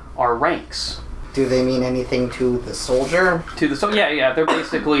before are ranks. Do they mean anything to the soldier? Yeah, they're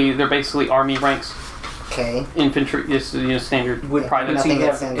basically army ranks. Okay. Infantry, just standard Would private. nothing you that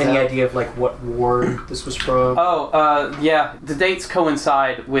have stands any out. idea of like what war this was from? Yeah. The dates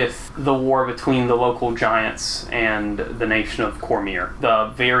coincide with the war between the local giants and the nation of Cormyr,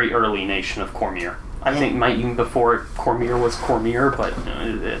 the very early nation of Cormyr. I think might even before Cormyr was Cormyr, but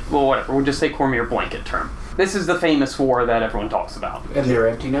well, whatever. We'll just say Cormyr blanket term. This is the famous war that everyone talks about. And they're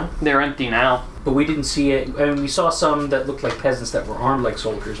empty now? They're empty now. But we didn't see it. I mean, we saw some that looked like peasants that were armed like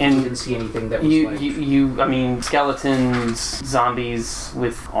soldiers, but And we didn't see anything that was I mean, skeletons, zombies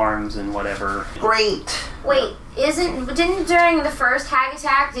with arms and whatever. Great. Wait, didn't during the first hag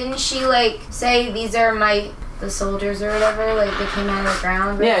attack, didn't she like say these are the soldiers or whatever? Like they came out of the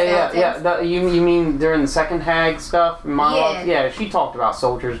ground. with skeletons? You mean during the second hag stuff? Monologue? Yeah. Yeah, she talked about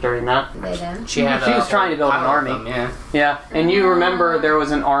soldiers during that. They done? She had She was trying to build an pile of army. them, yeah. Yeah, and you remember there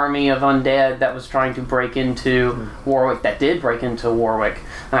was an army of undead that was trying to break into Warwick, that did break into Warwick.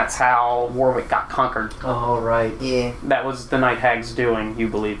 That's how Warwick got conquered. Oh, right. Yeah. That was the Night Hag's doing, you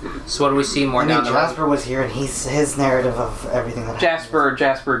believe. So what do we see more down the road? Jasper was here, and his narrative of everything that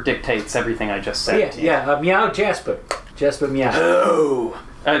Jasper dictates everything I just said to you. Meow Jasper. Jasper meow. Oh,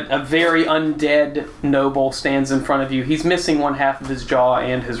 A very undead noble stands in front of you. He's missing one half of his jaw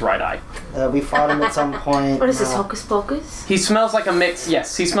and his right eye. We fought him at some point. What is this, hocus pocus? He smells like a mix.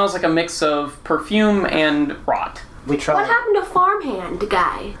 Yes, he smells like a mix of perfume and rot. We tried. What happened to Farmhand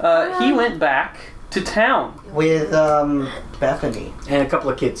guy? He went back to town With Bethany And a couple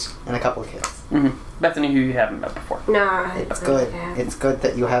of kids. and a couple of kids. Mm-hmm. Bethany, who you haven't met before. Nah. It's good. It's good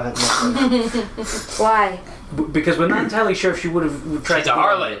that you haven't met them. Why? Because we're not entirely sure if she would have tried She's to a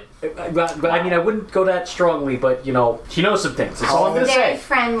harlot. But I mean, I wouldn't go that strongly, but, you know, she knows some things. That's all I'm going to Very say.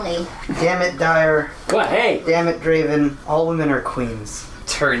 friendly. Damn it, Dyer. Well, hey. Damn it, Draven. All women are queens.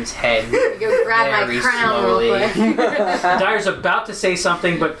 Turns head. Go grab my very crown slowly. real quick. Dyer's about to say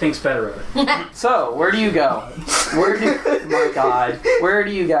something, but thinks better of it. So, where do you go? My God. Where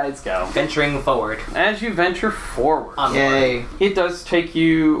do you guys go? Venturing forward. As you venture forward, Yay. it does take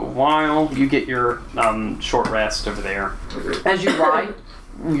you a while. You get your short rest over there. As you ride,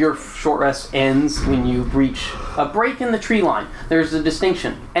 your short rest ends when you reach a break in the tree line. There's a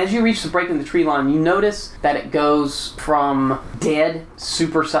distinction. As you reach the break in the tree line, you notice that it goes from dead,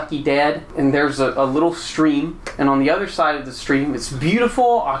 super sucky dead, and there's a little stream. And on the other side of the stream, it's beautiful,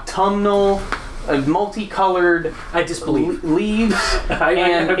 autumnal, multicolored I disbelieve. leaves.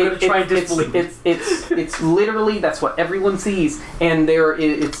 I'm going to try and disbelieve. It's literally, that's what everyone sees, and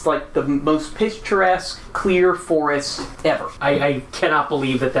it's like the most picturesque, clear forest ever. I cannot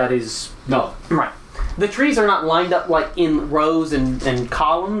believe that is... No. Right. The trees are not lined up like in rows and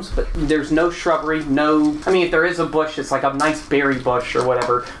columns, but there's no shrubbery, if there is a bush, it's like a nice berry bush or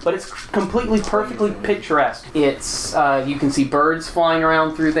whatever, but it's completely, perfectly picturesque. It's, you can see birds flying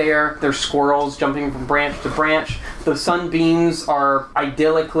around through there, there's squirrels jumping from branch to branch. The sunbeams are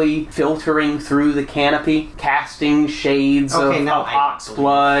idyllically filtering through the canopy, casting shades of ox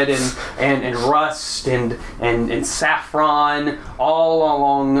blood and rust and saffron all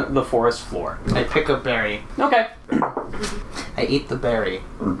along the forest floor. I pick a berry. Okay. I eat the berry.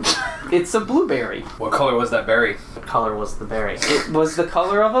 It's a blueberry. What color was that berry? What color was the berry? It was the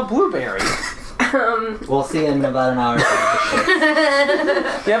color of a blueberry. We'll see in about an hour. You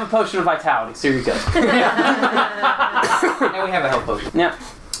have a potion of vitality, so you're good. Now we have a health potion. Yeah.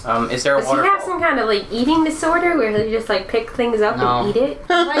 Is there a Does he have waterfall? some kind of like eating disorder where he just like pick things up No. and eat it?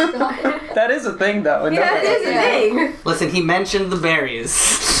 Oh my god. That is a thing, though. Yeah, that is a thing. Listen, he mentioned the berries.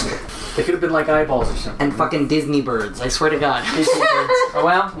 They could have been like eyeballs or something. And fucking Disney birds, I swear to God. Oh,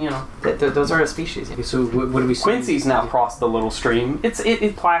 well, Those are a species. Okay, so what do we see? Quincy's now crossed the little stream. It's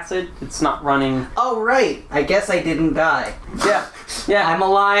placid. It's not running. Oh, right. I guess I didn't die. Yeah. I'm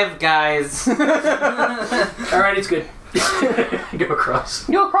alive, guys. Alright, it's good. Go across.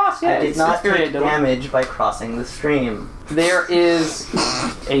 You go across, yeah. I did it's not very take idyllic. damage by crossing the stream. There is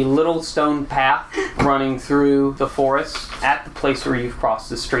a little stone path running through the forest at the place where you've crossed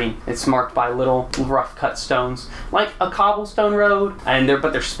the stream. It's marked by little rough cut stones, like a cobblestone road,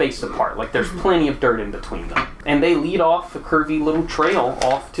 but they're spaced apart. Like there's plenty of dirt in between them. And they lead off a curvy little trail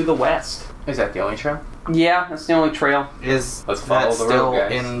off to the west. Is that the only trail? Yeah, that's the only trail. Is Let's follow that the still road,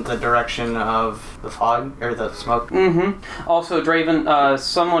 guys. in the direction of the fog? Or the smoke? Mm-hmm. Also, Draven,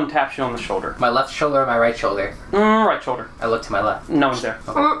 someone taps you on the shoulder. My left shoulder or my right shoulder? Right shoulder. I look to my left. No one's there.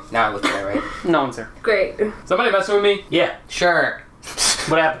 Okay. Now I look to my right. No one's there. Great. Somebody messing with me? Yeah. Sure.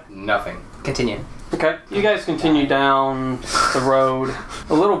 What happened? Nothing. Continue. Okay. You guys continue down the road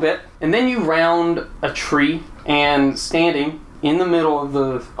a little bit, and then you round a tree, and standing in the middle of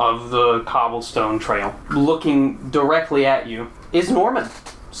the cobblestone trail, looking directly at you, is Norman,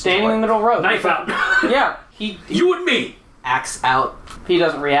 standing in the middle of the road. Knife out. Yeah, You and me. Axe out. he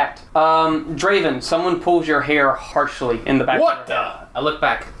doesn't react. Draven, someone pulls your hair harshly in the back. What the? I look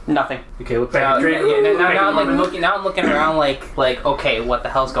back. Nothing. Okay, look Now, back. now I'm like looking. Now I'm looking around like okay, what the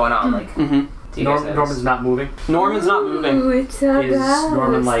hell's going on? Like, Mm-hmm. do you guys notice? Norman's not moving. Norman's not moving. Ooh, it's a Is ghost.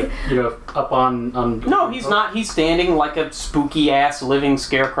 Norman like, up on No, he's not. He's standing like a spooky ass living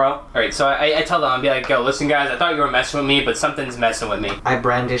scarecrow. All right, so I tell them, I'll be like, yo, listen, guys, I thought you were messing with me, but something's messing with me. I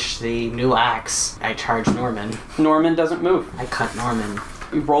brandish the new axe. I charge Norman. Norman doesn't move. I cut Norman.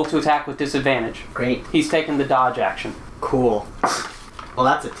 You roll to attack with disadvantage. Great. He's taking the dodge action. Cool. Well,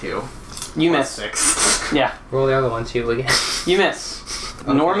 that's a 2. You miss. 6. Yeah, Roll the other one too again. you miss.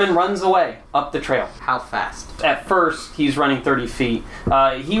 Norman runs away up the trail. How fast? At first, he's running 30 feet.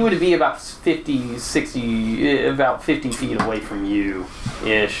 He would be about 50 feet away from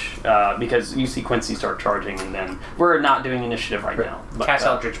you-ish, because you see Quincy start charging, and then we're not doing initiative right now. But, Cast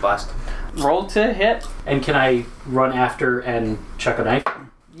Eldritch Blast. roll to hit. And can I run after and chuck a knife?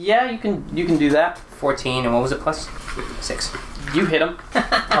 Yeah, you can do that. 14, and what was it plus? 6. You hit him.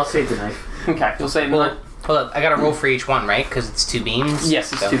 I'll save the knife. Okay, you'll say Well, Hold up, I gotta roll for each one, right? Because it's 2 beams.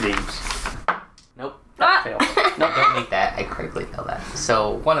 Yes, it's So- 2 beams. Nope. Fail. Nope, don't make that. I critically fail that.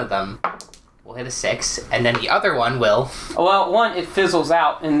 So one of them will hit a 6, and then the other one will. Well, one, it fizzles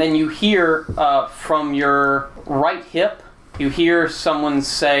out, and then you hear from your right hip, you hear someone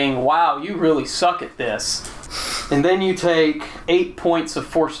saying, "Wow, you really suck at this." And then you take 8 points of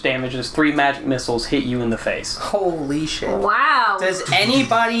force damage as 3 magic missiles hit you in the face. Holy shit. Wow. Does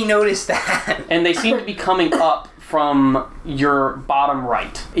anybody notice that? And they seem to be coming up from your bottom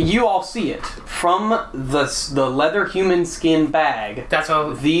right. You all see it. From the leather human skin bag, That's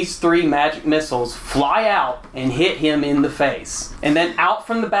what. these 3 magic missiles fly out and hit him in the face. And then out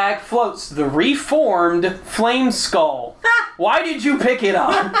from the bag floats the reformed flame skull. Why did you pick it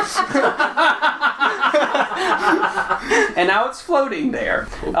up? And now it's floating there.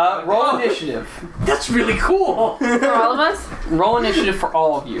 Roll initiative. That's really cool. For all of us? Roll initiative for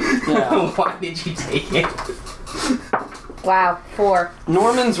all of you. Yeah. Why did you take it? Wow, 4.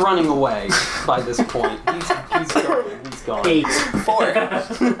 Norman's running away by this point. He's gone. He's gone. 8. 4.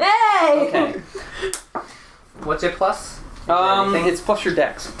 Hey! Okay. What's it plus? It's plus your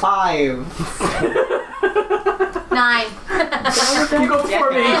dex. 5. 9. You go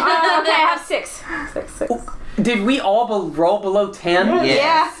for me. Okay, I have 6. 6. Did we all roll below 10?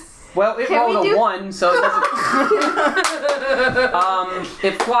 Yeah. Well, it Can rolled we a do- 1, so it doesn't.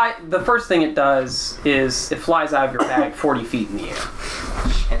 The first thing it does is it flies out of your bag 40 feet in the air.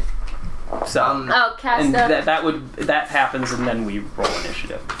 So, Oh, cast and up. that happens, and then we roll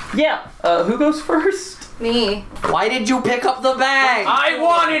initiative. Yeah. Who goes first? Me. Why did you pick up the bag? I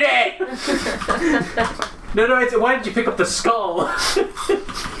wanted it! No, why did you pick up the skull?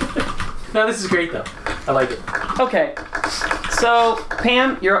 No, this is great though. I like it. Okay. So,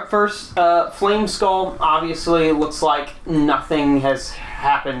 Pam, you're up first. Flame Skull obviously looks like nothing has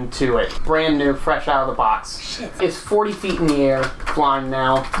happened to it. Brand new, fresh out of the box. Shit. It's 40 feet in the air, flying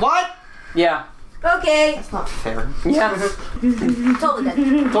now. What? Yeah. Okay. That's not fair. Yeah. Totally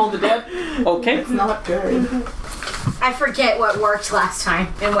dead. Told the dead? Okay. It's not good. I forget what worked last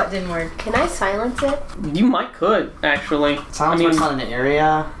time and what didn't work. Can I silence it? You might could, actually. Sounds like it's not an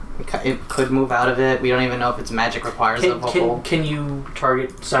area. It could move out of it. We don't even know if its magic requires a vocal. Can you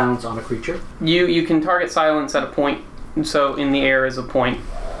target silence on a creature? You can target silence at a point, so in the air is a point. You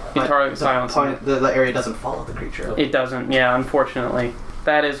But target the silence. point, the area doesn't follow the creature. It doesn't, yeah, unfortunately.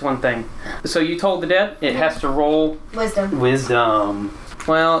 That is one thing. So you told the dead, it has to roll Wisdom. wisdom.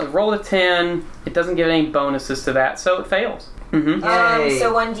 Well, it rolled a 10. It doesn't give any bonuses to that, so it fails. Mm-hmm. Yay.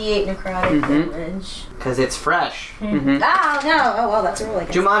 So 1d8 necrotic Mhm. damage. Because it's fresh. Mm-hmm. Oh, no. Oh, well, that's a roll, I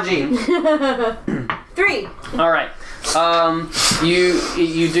guess. Jumanji. 3. All right.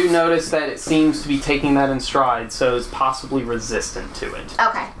 You do notice that it seems to be taking that in stride, so it's possibly resistant to it.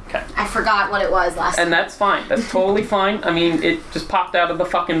 Okay. Okay. I forgot what it was last time. And that's fine. That's totally fine. I mean, it just popped out of the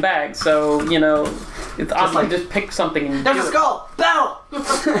fucking bag, so, you know, it's awesome. Just pick something and There's do a it. skull! Battle!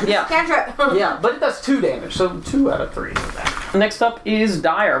 Yeah. Cantrip. Yeah, but it does 2 damage, so 2 out of 3 of that. Next up is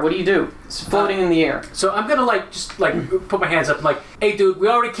Dire. What do you do? It's floating in the air. So I'm gonna put my hands up and hey dude, we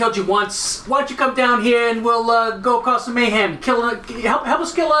already killed you once. Why don't you come down here and we'll go cause some mayhem. Help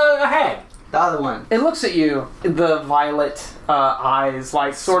us kill a hag. The other one. It looks at you, the violet eyes,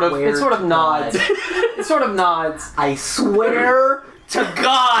 like it sort of nods. It sort of nods. I swear to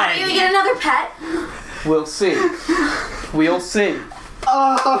God! You get another pet. We'll see. We'll see.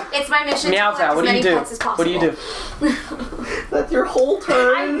 It's my mission Meows to collect out. What as do you many do? pets as possible. What do you do? That's your whole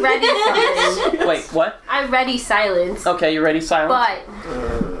turn. I ready silence. Wait, what? I ready silence. Okay, you ready, silence? But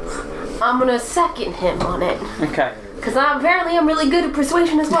I'm gonna second him on it. Okay. Because apparently I'm really good at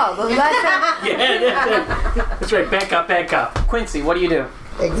persuasion as well. But That's right. Back up. Quincy, what do you do?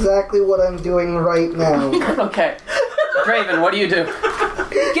 Exactly what I'm doing right now. Okay. Draven, what do you do?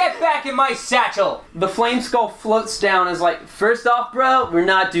 Get back in my satchel! The flame skull floats down as like, first off, bro, we're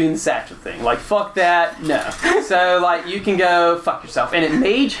not doing the satchel thing. Like, fuck that, no. So, like, you can go fuck yourself. And it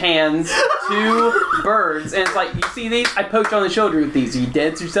mage hands 2 birds, and it's like, you see these? I poked you on the shoulder with these. Are you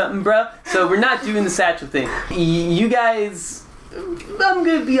dead or something, bro? So we're not doing the satchel thing. You guys, I'm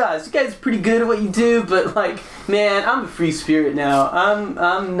gonna be honest, you guys are pretty good at what you do, but like, man, I'm a free spirit now.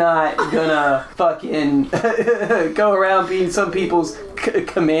 I'm not gonna fucking go around being some people's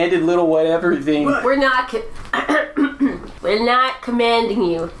commanded little whatever thing. we're not we're not commanding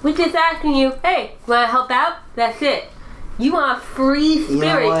you. We're just asking you, hey, wanna help out? That's it. You want a free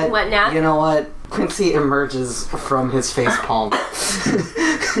spirit and whatnot. You know what? Quincy emerges from his facepalm.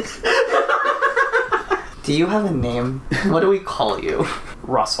 Do you have a name? What do we call you?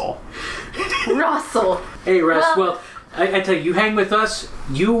 Russell. Russell. Hey Russ. Well, I tell you, you hang with us.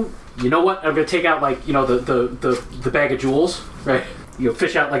 You you know what? I'm gonna take out like the bag of jewels, right?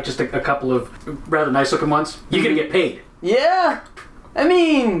 Fish out like just a couple of rather nice looking ones. You're gonna get paid. Yeah. I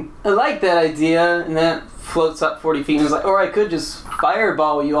mean, I like that idea, and that floats up 40 feet and is like, or I could just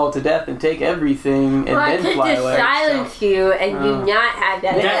fireball you all to death and take everything and I then could fly just away. silence you and you not have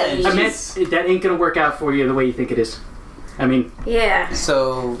that. That ain't gonna work out for you the way you think it is. I mean, Yeah.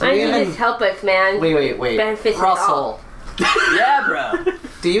 So I need this help us, man. Wait. Benefits us all. Russell, Yeah, bro.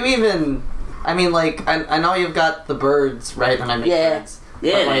 do you even... I mean, like, I know you've got the birds, right? And I make birds.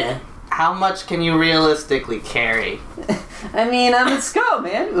 Yeah, But, like, man. how much can you realistically carry? I mean, I'm a skull,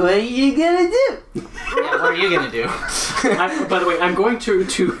 man. What are you gonna do? Yeah, what are you gonna do? by the way, I'm going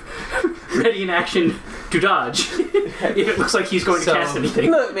to ready in action to dodge if it looks like he's going to cast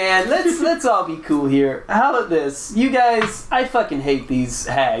anything. Look, man, let's all be cool here. How about this? You guys, I fucking hate these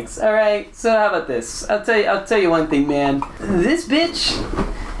hags. All right, so how about this? I'll tell you one thing, man. This bitch,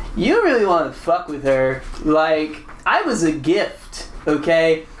 you really want to fuck with her? Like, I was a gift,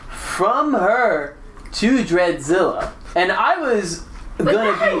 okay, from her to Dreadzilla, and I was gonna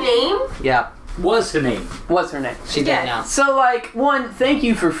that her be. name? Yeah, Was her name? What's her name? she did now. So, like, one, thank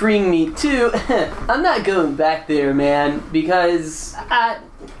you for freeing me. Two, I'm not going back there, man, because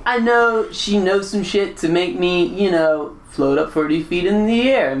I know she knows some shit to make me, float up 40 feet in the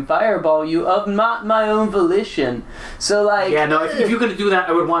air and fireball you of not my own volition. So, like... Yeah, no, if you're going to do that,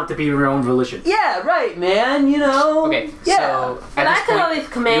 I would want it to be your own volition. Yeah, right, man, Okay, Yeah. so But at I this could point, always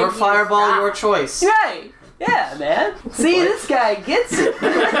command Your you to fireball, stop. your choice. Right. Yeah, man. See, this guy gets it.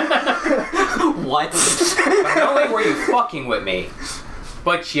 What? not only were you fucking with me,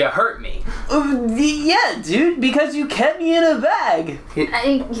 but you hurt me. Yeah, dude, because you kept me in a bag. I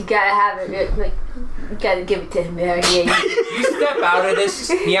think you gotta have it. Like, you gotta give it to him. Yeah. You step out of this,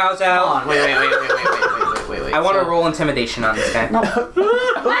 meows Hold out. on, wait. I want to roll intimidation on this guy.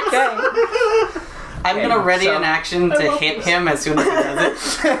 Okay. I'm Okay, gonna ready so- an action to hit him as soon as he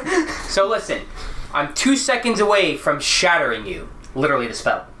does it. So listen, I'm 2 seconds away from shattering you. Literally the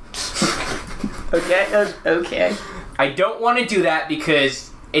spell. Okay. I don't want to do that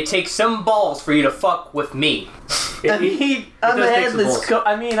because it takes some balls for you to fuck with me. I'm the headless.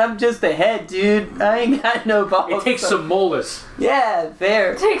 I'm just the head, dude. I ain't got no balls. It takes some molars. Yeah,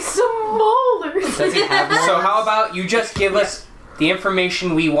 fair. Take some molars. Does he have So how about you just give us the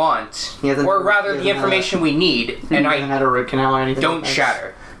information we want, He hasn't- or rather he the hasn't information we need, and I haven't I had a root canal or anything. don't like that.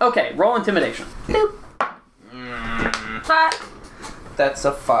 shatter. Okay, roll intimidation. But That's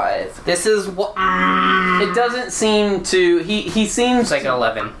a 5. This is what. It doesn't seem to. He seems It's like an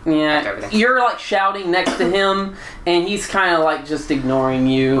 11. After Yeah, everything. you're like shouting next to him, and he's kind of like just ignoring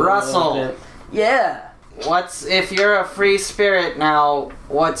you. a little Russell. bit. Yeah. What's if you're a free spirit now?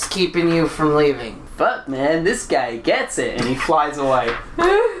 What's keeping you from leaving? Fuck, man, this guy gets it, and he flies away.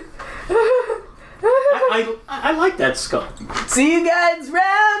 I like that skull. See you guys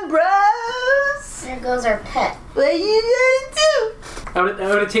round, bros. There goes our pet. What you gonna do?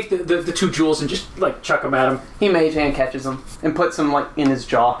 I would take the 2 jewels and just like chuck them at him. He mage hand catches them and puts them like in his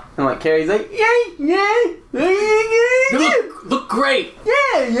jaw and like carries like yay. What are you They gonna do? look great.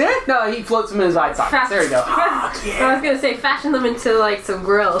 Yeah. No, he floats them in his eye sockets. There you go. I was gonna say fashion them into like some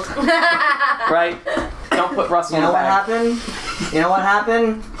grills. Right. Don't put Russell You in know the what bag. happened? You know what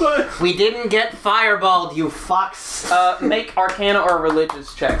happened? We didn't get fireballed, you fucks. Make Arcana or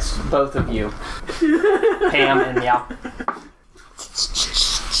Religious checks, both of you. Pam and Meow.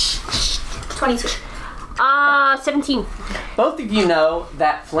 22. 17. Both of you know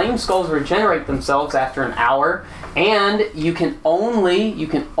that flame skulls regenerate themselves after an hour, and you can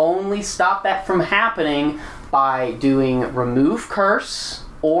only stop that from happening by doing remove curse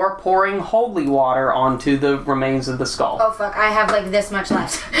or pouring holy water onto the remains of the skull. Oh fuck! I have like this much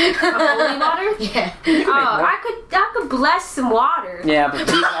left. Holy water? Yeah. Oh, I could bless some water. Yeah, but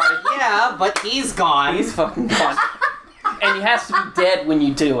he's already, Yeah, but he's gone. he's fucking gone. And he has to be dead when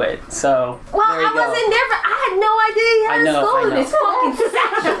you do it, so Well, there you I go. wasn't there, but I had no idea he had I a know, skull I in know. his fucking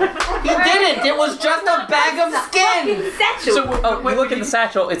satchel. He didn't. It was just a bag of skin. Fucking satchel. So we look at the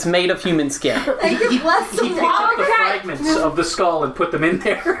satchel, it's made of human skin. I could bless He some picked up the water. fragments of the skull and put them in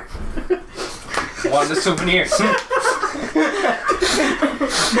there. Want the souvenir?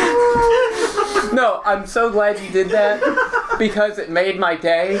 No, I'm so glad you did that because it made my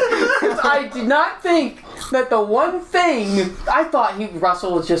day. 'Cause I did not think that the one thing I thought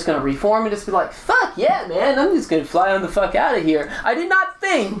Russell was just gonna reform and just be like, "Fuck yeah, man! I'm just gonna fly on the fuck out of here." I did not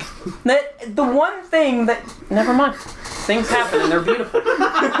think that the one thing that. Never mind. Things happen and they're beautiful.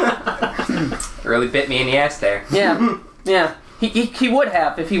 Really bit me in the ass there. Yeah. He would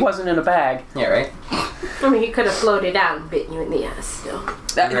have if he wasn't in a bag. Yeah, right? I mean, he could have floated out and bit you in the ass still.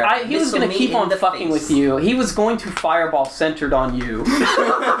 He was going to keep on fucking with you. He was going to fireball centered on you.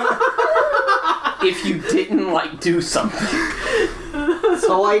 If you didn't, do something.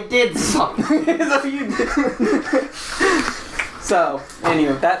 So I did something. So,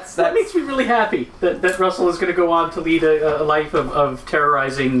 anyway, that makes me really happy that Russell is going to go on to lead a life of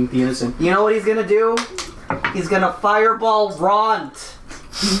terrorizing the innocent. You know what he's gonna do? He's gonna fireball Ront.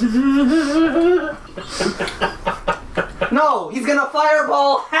 No, he's gonna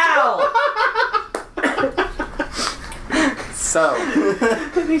fireball Hal. So,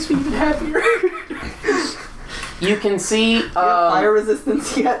 that makes me even happier. You can see You have fire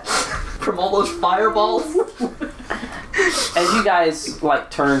resistance yet from all those fireballs? as you guys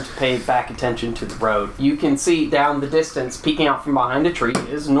turn to pay back attention to the road, you can see down the distance, peeking out from behind a tree,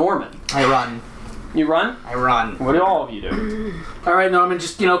 is Norman. I run. You run? I run. What do all of you do? All right, Norman,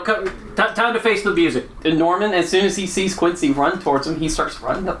 just, time to face the music. And Norman, as soon as he sees Quincy run towards him, he starts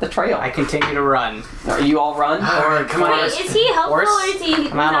running up the trail. I continue to run. You all run? Or come on. Wait, is he helpful or is he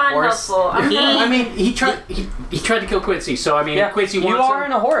not helpful? He tried to kill Quincy, so Quincy wants you are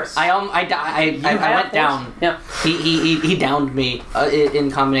in a horse. I went down. Yeah. He downed me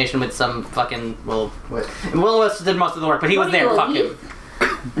in combination with some fucking Will-O-Wisp did most of the work, but he was there. Fuck him.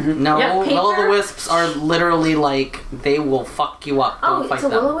 No, Will-O-Wisps are literally they will fuck you up. Don't fight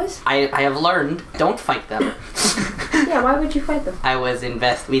them. Will-O-Wisp? I have learned, don't fight them. Yeah, why would you fight them? I was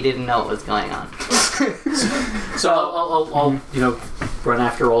we didn't know what was going on. So I'll run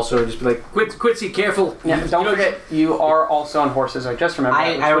after also and just be like, Quincy, careful. Yeah, don't forget, you are also on horses. I just remember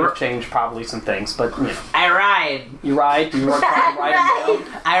I would have changed probably some things, but I ride. You ride? You are trying to ride him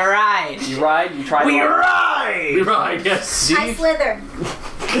down? I ride. You ride? You try to ride? We ride, yes. I slither.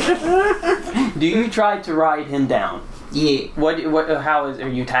 Do you try to ride him down? Yeah. Are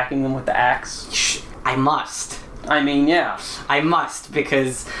you attacking them with the axe? I must. Yeah. I must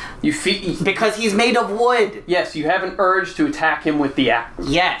because because he's made of wood. Yes, you have an urge to attack him with the axe.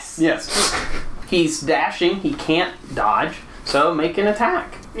 Yes. He's dashing. He can't dodge. So make an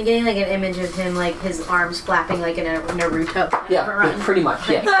attack. I'm getting an image of him, his arms flapping in a Naruto. Yeah, pretty much.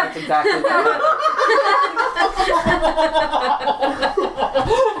 Yes, that's exactly that.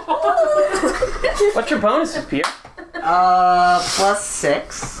 What's your bonuses, Pierre?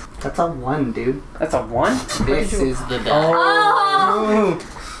 +6. That's a 1, dude. That's a 1? This is the die. Oh!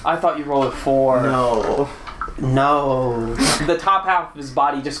 I thought you rolled a 4. No. The top half of his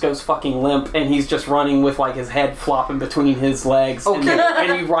body just goes fucking limp, and he's just running with his head flopping between his legs. Okay.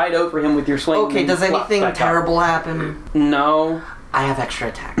 And you ride over him with your swing. Okay, does anything terrible happen? No. I have extra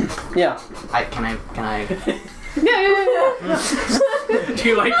attack. Yeah. Can I? Yeah. Do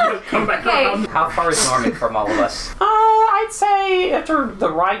you come back around? How far is Norman from all of us? I'd say after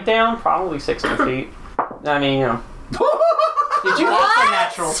the ride down, probably 60 feet. Did you? That's a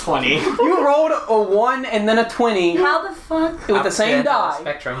natural 20. You rolled a 1 and then a 20. How the fuck? With the same die.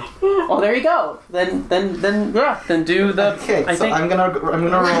 Spectrum. Oh, there you go. Then do the. Okay, I'm gonna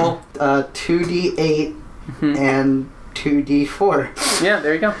roll 2d8 and 2d4. Yeah,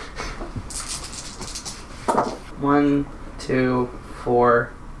 there you go. 1, 2, 4,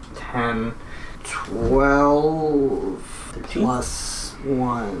 10, 12 plus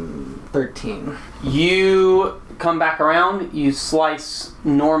 1, 13. You come back around, you slice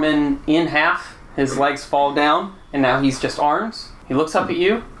Norman in half, his legs fall down, and now he's just arms. He looks up at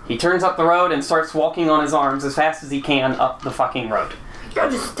you, he turns up the road and starts walking on his arms as fast as he can up the fucking road.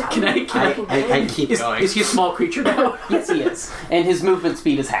 Can I keep going. Is he a small creature now? Yes, he is. And his movement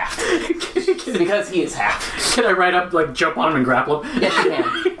speed is half. Because he is half. Can I ride up, jump on him and grapple him? Yes, you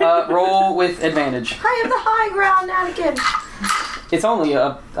can. Roll with advantage. I have the high ground, Anakin. It's only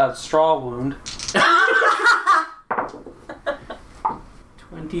a straw wound.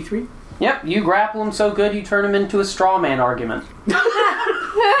 23? Yep, you grapple him so good you turn him into a straw man argument.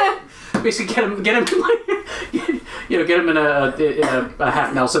 Basically, get him get him in a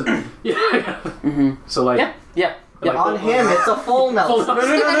half Nelson. Yeah. Mm-hmm. So yeah. On him, it's a full Nelson.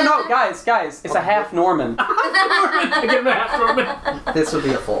 No, guys, it's a half Norman. I get him a half Norman. This would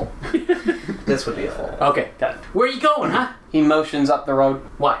be a full. Okay, got it. Where are you going, huh? He motions up the road.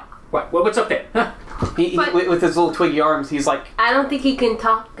 Why? What's up there? Huh? He with his little twiggy arms, he's like. I don't think he can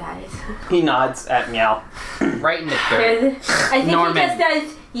talk, guys. He nods at meow. Right in the dirt. I think Norman. he just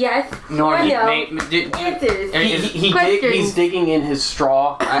does yes Norman, or no. Answers. He's digging in his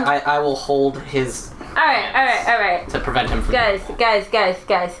straw. I will hold his. All right. To prevent him from. Guys. Hold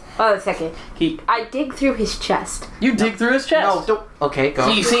on a second. I dig through his chest. You dig through his chest. No, don't. Okay, go.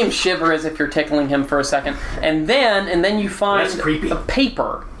 So you see him shiver as if you're tickling him for a second, and then you find That's creepy. a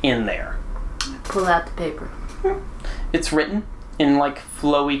paper in there. pull out the paper. It's written in like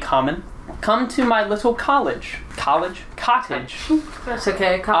flowy common. Come to my little cottage. That's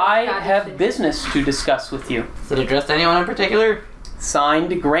okay. I have business to discuss with you. Is it addressed to anyone in particular?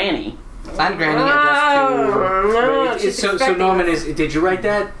 Signed, Granny. Signed, Granny, addressed Wait, so Norman, did you write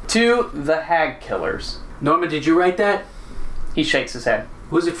that? To the Hag Killers. Norman, did you write that? He shakes his head.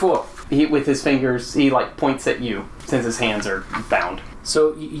 Who's it for? He, with his fingers, he like points at you since his hands are bound.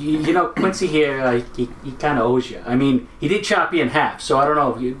 So, you know, Quincy here, he kind of owes you. I mean, he did chop you in half, so I don't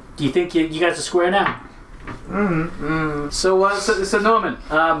know. Do you think you guys are square now? So Norman,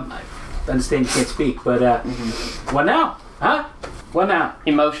 I understand you can't speak, but what now? Huh? What now?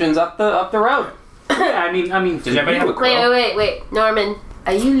 He motions up the road. Yeah, I mean, Does everybody have a quill? Wait, Norman,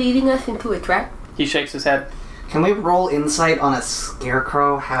 are you leading us into a trap? He shakes his head. Can we roll insight on a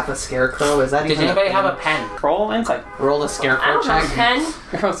scarecrow? Half a scarecrow? Is that Does even anybody a have thing? a pen? Roll insight. Roll a I scarecrow don't have a check.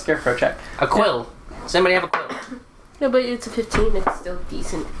 pen. Roll scarecrow check. A quill. Does anybody have a quill? No, but it's a 15. It's still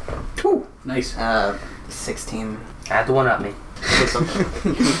decent. Ooh, nice. 16. Add the one up me.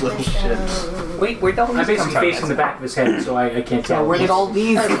 Little shit. Wait, where'd all I'm these come basically from? facing the back of his head, so I can't tell. Where did all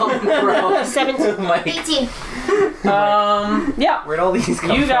these come from? 17. Like, 18. Yeah. where'd all these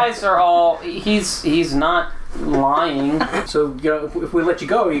come You from? guys are all. He's not lying. So, you know, if we let you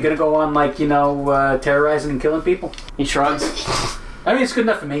go, are you going to go on, like, you know, terrorizing and killing people? He shrugs. I mean, it's good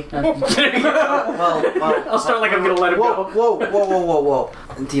enough for me. Well, I'll start like I'm going to let him go. whoa.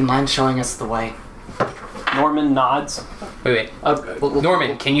 Do you mind showing us the way? Norman nods. Wait.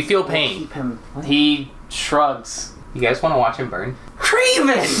 Norman, can you feel pain? Keep him. He shrugs. You guys want to watch him burn?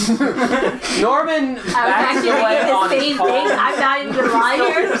 Craven! Norman backs away on his thing. palm. I'm not even gonna lie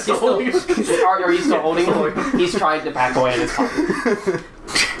here. Are you still holding him? He's trying to back away on his palm.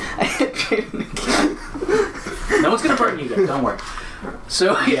 No one's going to burn you guys, don't worry.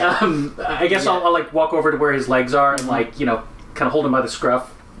 So, I guess I'll like walk over to where his legs are and like, you know, kind of hold him by the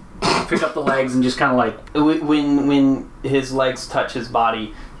scruff, pick up the legs and just kind of like... When his legs touch his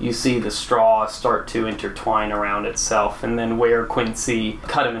body, you see the straw start to intertwine around itself, and then where Quincy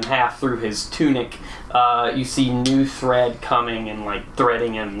cut him in half through his tunic, you see new thread coming and like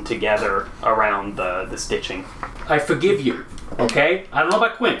threading him together around the stitching. I forgive you, okay? I don't know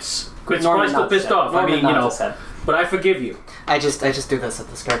about Quince. Quince is probably still pissed off. I mean, you know, but I forgive you. I just do this at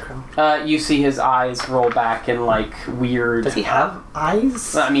the scarecrow. You see his eyes roll back in like weird... Does he have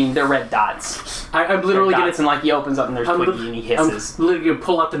eyes? I mean, they're red dots. I'm literally red going dots, and like he opens up and there's Twiggy and he hisses. I'm literally going to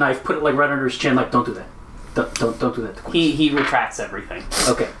pull out the knife, put it like right under his chin, like, don't do that. Don't do that to Quince. He retracts everything.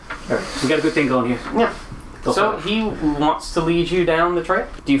 Okay. All right. We got a good thing going here. Yeah. Go So for it. he wants to lead you down the trail.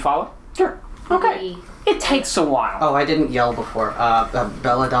 Do you follow? Sure. Okay. It takes a while. Oh, I didn't yell before.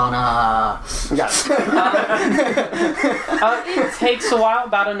 Belladonna. Got it. It takes a while,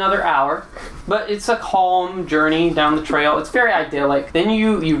 about another hour, but it's a calm journey down the trail. It's very idyllic. Then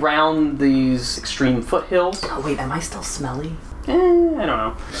you round these extreme foothills. Oh wait, am I still smelly? I don't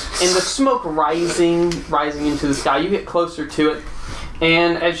know. And the smoke rising into the sky. You get closer to it.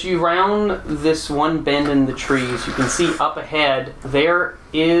 And as you round this one bend in the trees, you can see up ahead, there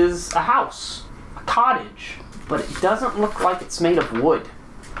is a house. Cottage, but it doesn't look like it's made of wood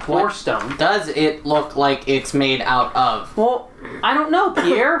or stone. Does it look like it's made out of? Well, I don't know,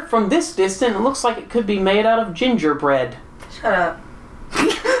 Pierre. From this distance, it looks like it could be made out of gingerbread. Shut up.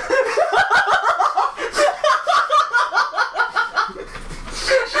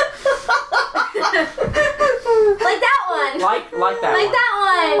 Like that one. Like that Like one. that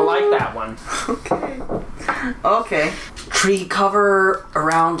one. Like that one. Okay. Tree cover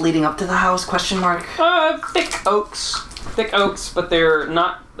around leading up to the house? Question mark. Thick oaks, but they're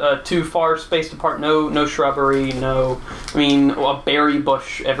not too far spaced apart. No shrubbery. A berry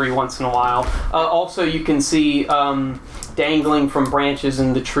bush every once in a while. Also, you can see dangling from branches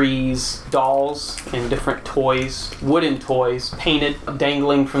in the trees, dolls and different toys, wooden toys, painted,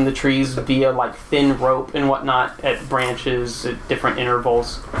 dangling from the trees via like thin rope and whatnot at branches at different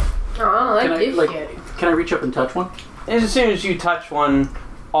intervals. Oh, I like this shit. Can I reach up and touch one? And as soon as you touch one,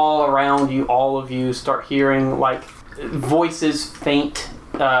 all around you, all of you start hearing like voices faint,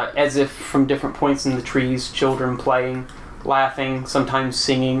 as if from different points in the trees, children playing, laughing, sometimes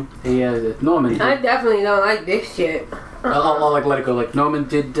singing. Yeah, Norman. I definitely don't like this shit. I'll like let it go. Like, Norman,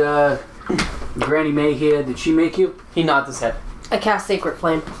 did Granny May here, did she make you? He nods his head. I cast Sacred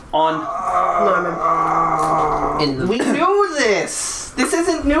Flame. On Norman. We knew this! This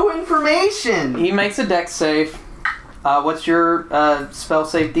isn't new information! He makes a dex save. What's your spell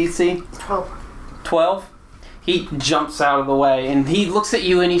save DC? 12? He jumps out of the way and he looks at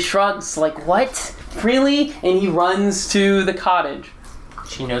you and he shrugs like, what? Really? And he runs to the cottage.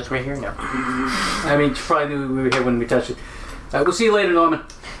 She knows we're here now. I mean, she probably knew we were here when we touched it. We'll see you later, Norman.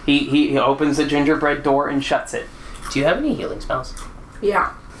 He opens the gingerbread door and shuts it. Do you have any healing spells?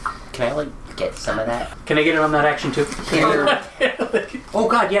 Yeah. Can I, get some of that? Can I get it on that action, too? Oh,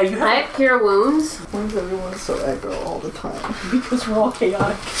 God, yeah, you have... I have cure wounds. Why is everyone so aggro all the time? Because we're all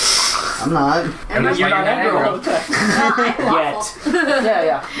chaotic. I'm not. And you're not aggro all the time.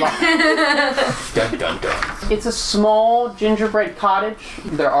 Yeah. Dun dun dun. It's a small gingerbread cottage.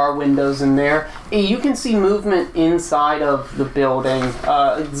 There are windows in there. You can see movement inside of the building.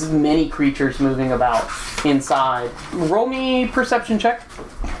 There's many creatures moving about inside. Roll me perception check.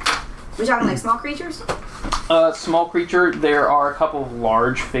 We're talking like small creatures? Small creature. There are a couple of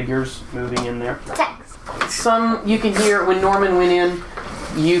large figures moving in there. Text. Some you can hear when Norman went in.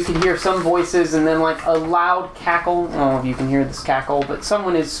 You could hear some voices and then like a loud cackle. I don't know if you can hear this cackle, but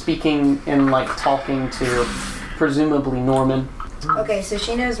someone is speaking and like talking to presumably Norman. Okay, so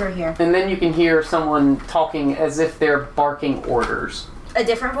she knows we're here. And then you can hear someone talking as if they're barking orders. A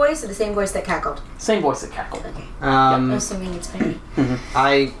different voice or the same voice that cackled? Same voice that cackled. Okay. I'm assuming it's me.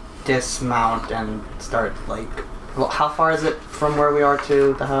 I dismount and start well, how far is it from where we are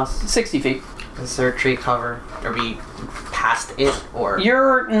to the house? 60 feet. Is there tree cover? Are we past it or?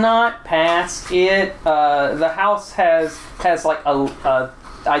 You're not past it. The house has like a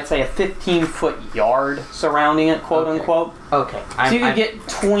I'd say a 15-foot yard surrounding it, quote unquote. Okay. So you could get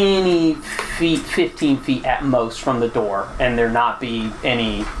 20 feet, 15 feet at most from the door, and there not be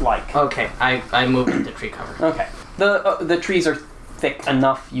any like. Okay, I move into tree cover. Okay. The trees are thick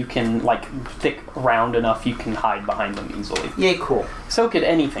enough you can round enough you can hide behind them easily. Yay, cool. So could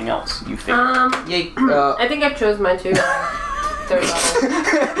anything else you figure. Yay. I think I chose mine too. Third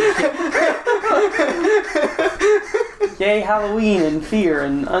level. Yay Halloween and fear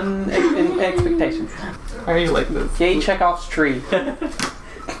and expectations. Why are you like this? Yay Chekhov's tree.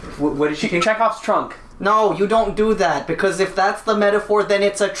 What did you take? Chekhov's trunk. No, you don't do that, because if that's the metaphor, then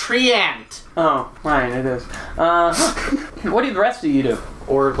it's a tree ant. Oh, right, it is. What do the rest of you do?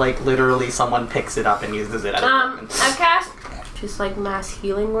 Or literally someone picks it up and uses it as a weapon. I've cast just mass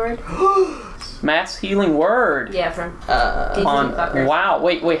healing word. Mass healing word. Yeah, from Wow.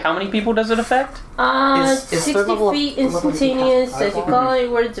 Wait. How many people does it affect? Is 60 third level- feet level instantaneous. cast As you call any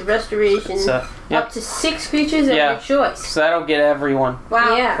words of restoration, So, up to 6 creatures of your choice. So that'll get everyone.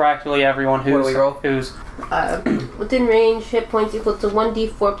 Wow. Yeah. Practically everyone who's What do we roll? who's Within range, hit points equal to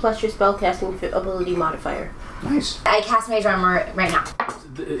 1d4 plus your spellcasting ability modifier. Nice. I cast Mage Armor right now.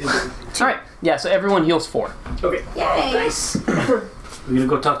 all right. Yeah. So everyone heals 4. Okay. Yay! Nice. We're gonna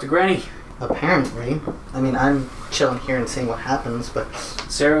go talk to Granny. Apparently. I mean, I'm chilling here and seeing what happens, but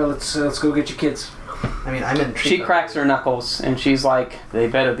Sarah, let's go get your kids. I mean, I'm in tree She cover. cracks her knuckles and she's like, "They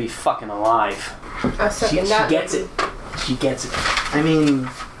better be fucking alive." I She second that. gets it. She gets it. I mean,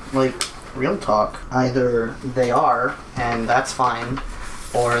 real talk. Either they are, and that's fine,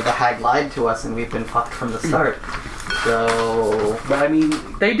 or the hag lied to us and we've been fucked from the start. So But I mean,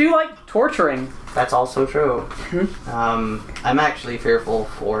 They do like torturing. that's also true. I'm actually fearful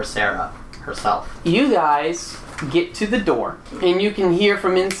for Sarah herself. You guys get to the door and you can hear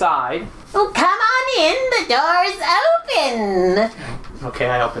from inside. Oh, come on in. The door's open. Okay,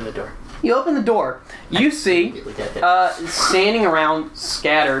 I open the door. You open the door. You see Immediately get hit. standing around,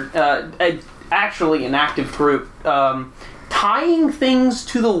 scattered, actually an active group, tying things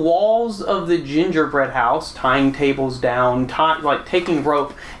to the walls of the gingerbread house, tying tables down, taking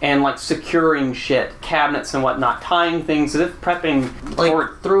rope and securing shit, cabinets and whatnot, tying things as if prepping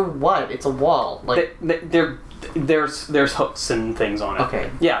for. Through what? It's a wall. There's hooks and things on it. Okay.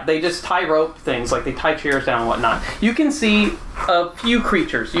 Yeah, they just tie rope things, they tie chairs down and whatnot. You can see a few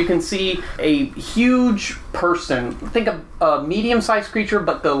creatures. You can see a huge person. Think of a medium-sized creature,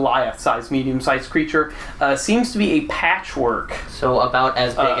 but Goliath-sized medium-sized creature. Seems to be a patchwork. So about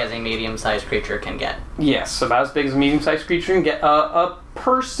as big as a medium-sized creature can get. Yes, about as big as a medium-sized creature can get. A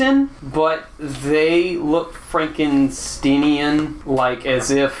person, but they look Frankensteinian, as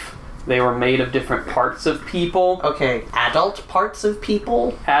if they were made of different parts of people. Okay, adult parts of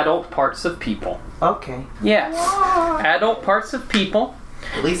people? Adult parts of people. Okay. Yes. Adult parts of people.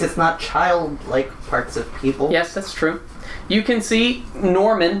 At least it's not childlike parts of people. Yes, that's true. You can see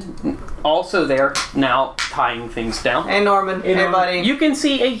Norman also there now tying things down. Hey Norman. Hey buddy. You can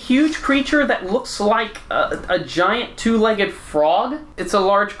see a huge creature that looks like a giant two-legged frog. It's a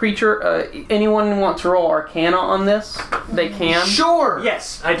large creature. Anyone want to roll Arcana on this? They can. Sure!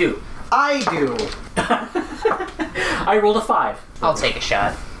 yes, I do. I do. I rolled a 5. I'll take a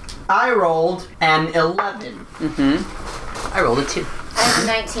shot. I rolled an 11. I rolled a 2. I have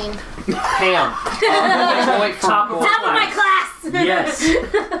 19. Pam. Point for Top of Top of my class! Yes. We need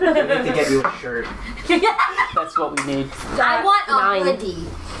to get you a shirt. That's what we need. I want a 9. hoodie.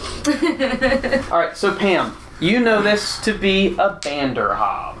 Alright, so Pam, you know this to be a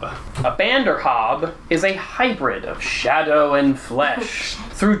Banderhob. A Banderhob is a hybrid of shadow and flesh.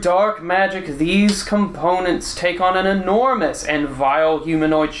 Through dark magic, these components take on an enormous and vile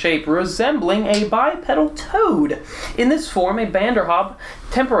humanoid shape resembling a bipedal toad. In this form, a Banderhob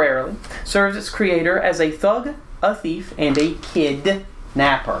temporarily serves its creator as a thug, a thief, and a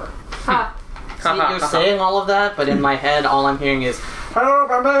kidnapper. Ha. See, you're saying all of that, but in my head, all I'm hearing is, "Hello,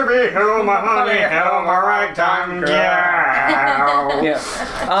 my baby, hello, my honey, hello, my ragtime gal." Yeah.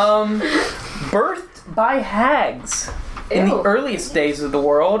 Birthed by hags. In the earliest days of the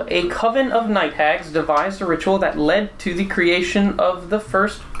world, a coven of night hags devised a ritual that led to the creation of the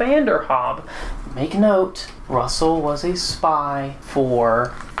first Banderhob. Make note, Russell was a spy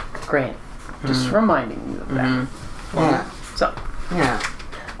for Grant. Just reminding you of that. Yeah. So, Yeah.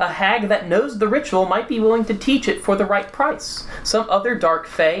 a hag that knows the ritual might be willing to teach it for the right price. Some other dark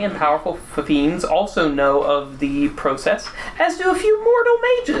fae and powerful fiends also know of the process, as do a few mortal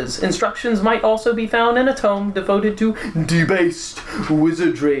mages. Instructions might also be found in a tome devoted to debased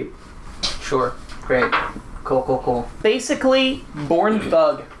wizardry. Sure. Great. Cool. Basically, born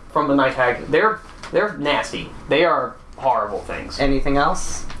thug from the night hag. They're nasty. They are horrible things. Anything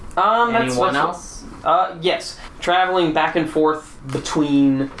else? That's Anyone what's- else? Yes. Traveling back and forth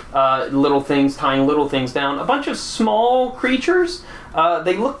between little things, tying little things down. A bunch of small creatures.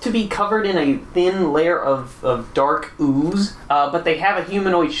 They look to be covered in a thin layer of dark ooze, but they have a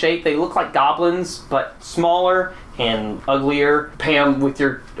humanoid shape. They look like goblins, but smaller and uglier. Pam, with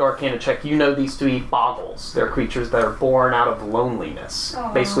your Arcana check, you know these to be boggles. They're creatures that are born out of loneliness,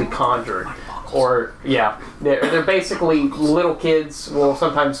 basically conjured. Or, yeah, they're basically little kids will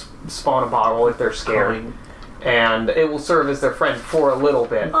sometimes spawn a bottle if they're scared. And it will serve as their friend for a little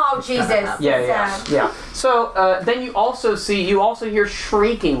bit. Oh, Jesus. Yeah. So then you also hear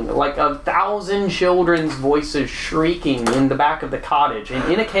shrieking, like 1,000 children's voices shrieking in the back of the cottage. And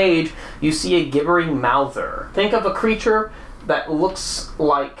in a cage, you see a gibbering mouther. Think of a creature that looks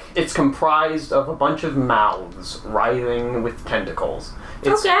like it's comprised of a bunch of mouths writhing with tentacles.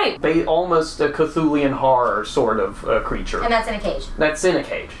 It's almost a Cthulhian horror sort of creature. And that's in a cage. That's in a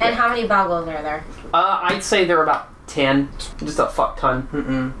cage. And how many boggles are there? I'd say there are about 10. Just a fuck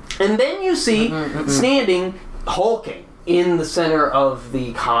ton. And then you see, standing, hulking, in the center of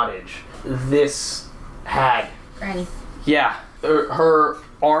the cottage, this hag. Granny. Yeah. Her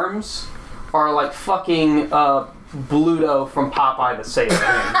arms are like fucking Bluto from Popeye the Sailor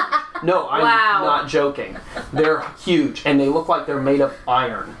Man. No, I'm not joking. They're huge, and they look like they're made of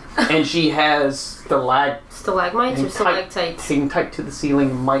iron. And she has stalagmites or stalactites? Hanging tight to the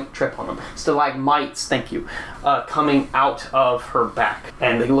ceiling, might trip on them. Stalagmites, thank you, coming out of her back.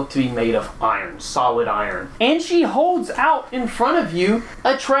 And they look to be made of iron, solid iron. And she holds out in front of you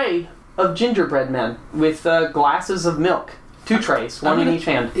a tray of gingerbread men with glasses of milk. 2 trays, one in each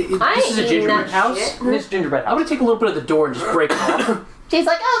hand. This is a gingerbread house? This gingerbread house. I'm going to take a little bit of the door and just break it off. She's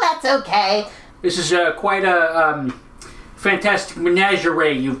like, oh, that's okay. This is quite a fantastic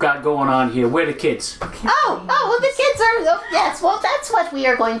menagerie you've got going on here. Where are the kids? Oh, well, the kids are, yes, well, that's what we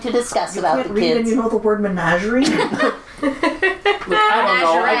are going to discuss about the Read and kids. you know the word menagerie? Look, I don't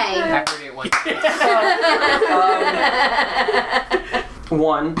know. I heard it once.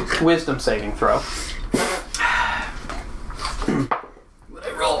 1 wisdom saving throw.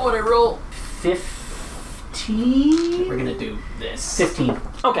 What I roll? 15? We're gonna do this. 15.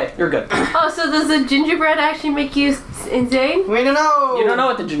 Okay, you're good. Oh, so does the gingerbread actually make you insane? We don't know! You don't know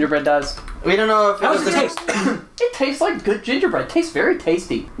what the gingerbread does. We don't know if How does it taste? It tastes like good gingerbread. It tastes very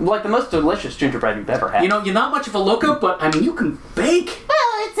tasty. Like the most delicious gingerbread you've ever had. You know, you're not much of a loco, but I mean, you can bake.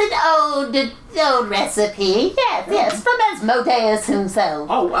 Well, it's an old recipe. Yes, from Asmodeus himself.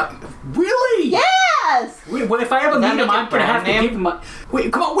 Oh, really? Yes! Well, if I ever Does that meet him, make I'm it gonna have to brand give him a...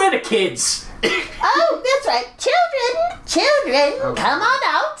 Wait, come on, where are the kids? Oh, that's right. Children, come on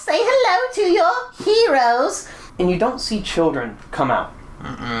out. Say hello to your heroes. And you don't see children come out.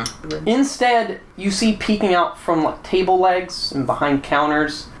 Instead, you see peeking out from like table legs and behind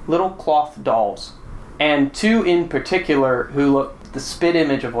counters little cloth dolls. And 2 in particular who look the spit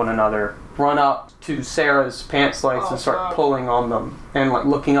image of one another run up to Sarah's pants legs and start pulling on them and like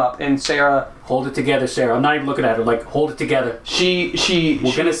looking up. And Sarah, Hold it together, Sarah. I'm not even looking at her. Like, hold it together.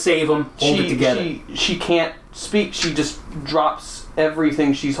 We're gonna save them. Hold it together. She can't speak. She just drops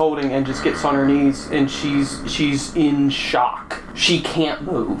everything she's holding and just gets on her knees, and she's in shock. She can't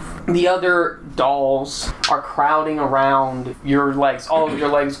move. The other dolls are crowding around your legs, all of your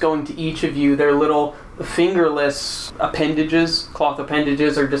legs, going to each of you. Their little fingerless appendages, cloth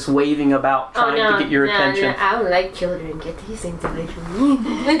appendages, are just waving about, trying to get your attention. No, I don't like children. Get these things away from me.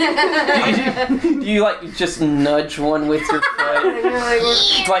 Do you like just nudge one with your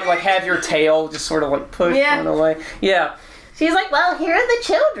foot? like have your tail just sort of like push one away? Yeah. She's like, well, here are the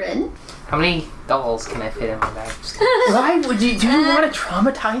children. How many dolls can I fit in my bag? Why would you? Do you want to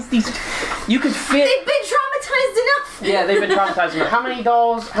traumatize these? You could fit. They've been traumatized enough. Yeah, they've been traumatized enough. How many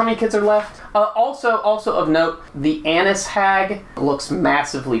dolls? How many kids are left? Also of note, the Anise hag looks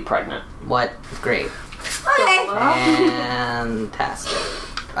massively pregnant. What? Great. Okay. Fantastic.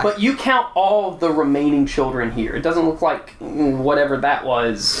 But you count all the remaining children here. It doesn't look like whatever that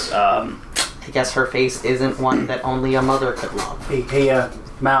was. I guess her face isn't one that only a mother could love. Hey,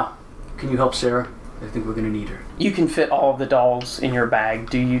 Mal, can you help Sarah? I think we're gonna need her. You can fit all of the dolls in your bag.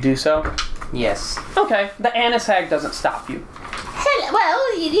 Do you do so? Yes. Okay. The Anise hag doesn't stop you. Well,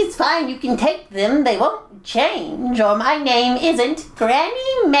 it's fine. You can take them. They won't change. Or my name isn't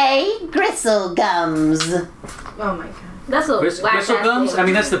Granny May Gristlegums. Oh my god. That's a Gristle gums? I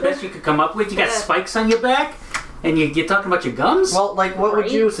mean, that's the best you could come up with. You got spikes on your back, and you're talking about your gums? Well, like, what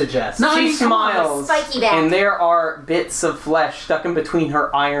would you suggest? No, She smiles, Spiky back. and there are bits of flesh stuck in between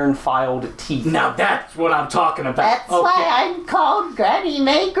her iron-filed teeth. Now that's what I'm talking about. That's why I'm called Granny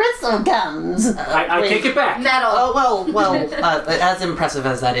May Gristlegums. I take it back. Metal. Oh, well, as impressive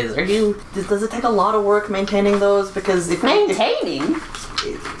as that is, does it take a lot of work maintaining those? Because if Maintaining?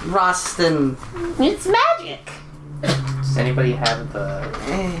 rust and... It's magic. Does anybody have the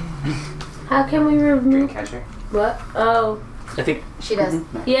How can we remove... dream catcher? What? Oh. I think... She does.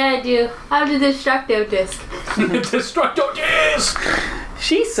 Yeah, I do. I have the destructive disc. Destructo disc!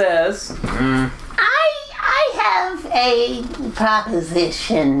 She says, I have a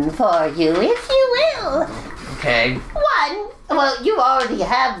proposition for you, if you will. Okay. One, well, you already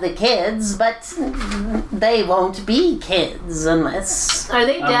have the kids, but they won't be kids unless... Are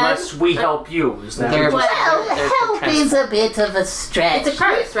they dead? Unless we help you, is that They're- what Well, help is a bit of a stretch. It's a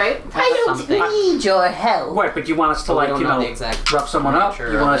curse, right? I don't Something. need your help. Right, but you want us to, We like, don't you know know, the exact rough someone up?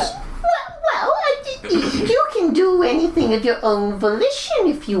 nature You of want it. us... Well, you can do anything of your own volition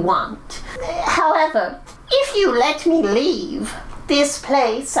if you want. However, if you let me leave this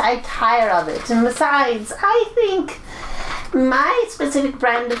place, I tire of it. And besides, I think my specific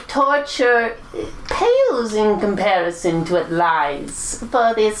brand of torture pales in comparison to what lies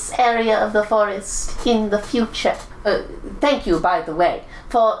for this area of the forest in the future. Thank you, by the way,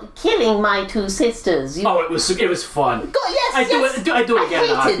 for killing my two sisters. Oh, it was fun. Yes, I do it again in a I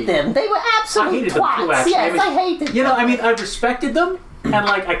hated heartbeat. them. They were I absolute hated them too, twats. actually. Yes, I hated them. You know, I mean, I respected them, and,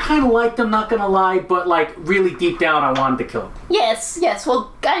 like, I kind of liked them, not gonna lie, but, like, really deep down, I wanted to kill them. Yes,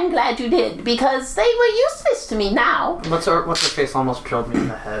 well, I'm glad you did, because they were useless to me now. What's her face almost drilled me in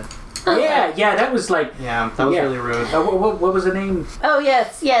the head. Yeah, that was, like... Yeah, that was really rude. What was the name? Oh,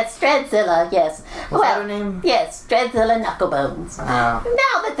 yes, Dreadzilla, yes. Was that her name? Yes, Dreadzilla Knucklebones. Oh. Now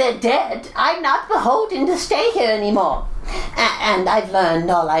that they're dead, I'm not beholden to stay here anymore. And I've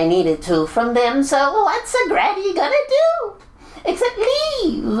learned all I needed to from them, so what's a granny gonna do? Except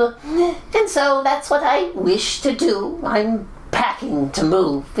leave. And so that's what I wish to do. I'm packing to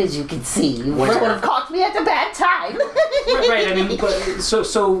move, as you can see. It would have caught me at a bad time. Right, I mean, but,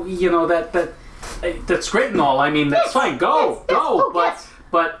 so you know, that's great and all. I mean, that's fine. Go.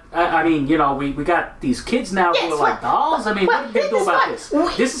 But I mean, you know, we got these kids now who are like dolls. I mean, what are we gonna do about this?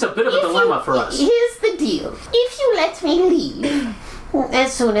 This is a bit of a dilemma for us. Here's the deal. If you let me leave,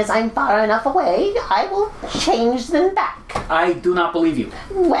 as soon as I'm far enough away, I will change them back. I do not believe you.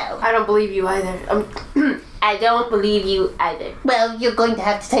 Well, I don't believe you either. I don't believe you either. well, you're going to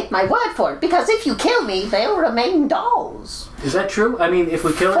have to take my word for it, because if you kill me, they'll remain dolls. Is that true? I mean, if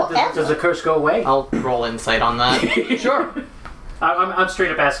we kill it, Forever. does the curse go away? I'll roll insight on that. sure. I'm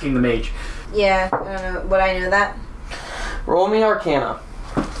straight up asking the mage. Yeah, I don't know. Would I know that? Roll me Arcana.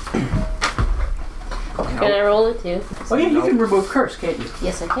 Can I roll it too? Oh yeah, you can remove curse, can't you?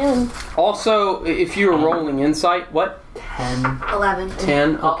 Yes, I can. Also, if you're rolling insight, what? 11.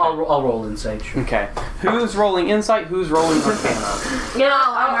 10? I'll roll insight. Sure. Okay. Who's rolling insight? Who's rolling Arcana? Yeah,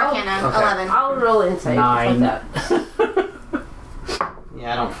 I'm Arcana. Okay. 11. I'll roll insight. 9. Like that.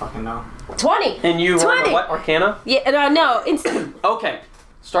 Yeah, I don't fucking know. 20. And you rolled 20. what? Arcana? Yeah, no, instant. Okay.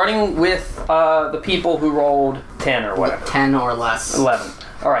 Starting with the people who rolled 10 or whatever. 10 or less. 11.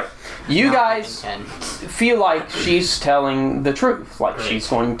 All right. You Not guys even 10. feel like she's telling the truth. Like she's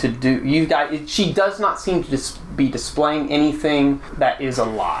going to do. You guys. She does not seem to be displaying anything that is a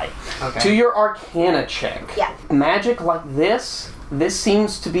lie. Okay. To your Arcana check. Yeah. Magic like this This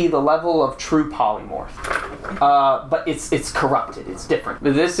seems to be the level of true polymorph. But it's corrupted. It's different.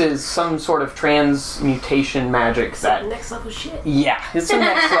 But this is some sort of transmutation magic that... Next level shit. Yeah, it's some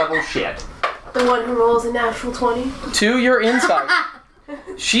next level shit. The one who rolls a natural 20. To your insight,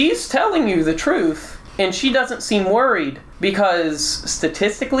 she's telling you the truth, and she doesn't seem worried because,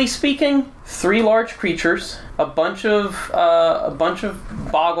 statistically speaking, 3 large creatures, a bunch of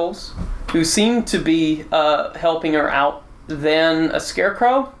boggles who seem to be helping her out, then a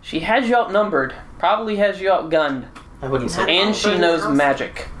scarecrow. She has you outnumbered, probably has you outgunned, I wouldn't say. and she knows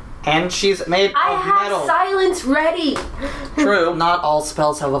magic. And she's made I of have metal. silence ready. True, Not all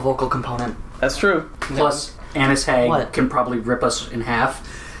spells have a vocal component. that's true. Plus, Annis Hag What? can probably rip us in half.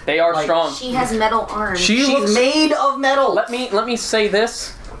 They are Like, strong. She has metal arms. She She's looks. made of metal. Let me say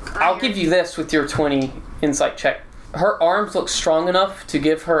this. I'll give you this with your 20 insight check. Her arms look strong enough to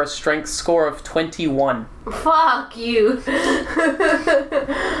give her a strength score of 21. Fuck you.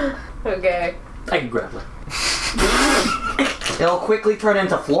 Okay. I can grab her. It'll quickly turn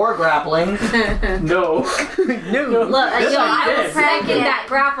into floor grappling. No. No. Look, Yes, yo, I I was did. second that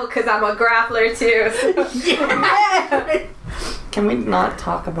grapple because I'm a grappler too. Can we not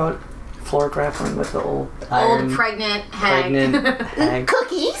talk about floor grappling with the old iron pregnant hag. pregnant hag?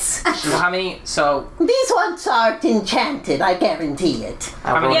 Cookies? Well, how many? So These ones aren't enchanted, I guarantee it.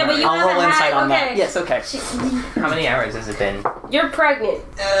 I'll many- roll, Yeah, but you I'll have roll a insight hag, on okay. Yes, okay. how many hours has it been? You're pregnant.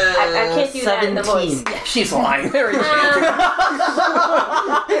 I can't do that in the voice. 17. She's lying. Very enchanted.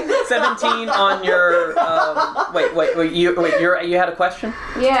 17 on your. Wait. You had a question?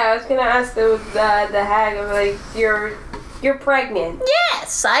 Yeah, I was gonna ask the hag of like you're pregnant.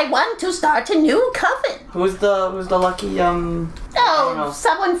 Yes, I want to start a new coven. Who's the lucky I don't know. Oh,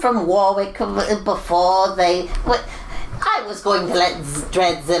 someone from Warwick before they... I was going to let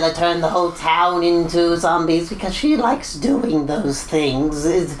Dreadzilla turn the whole town into zombies because she likes doing those things.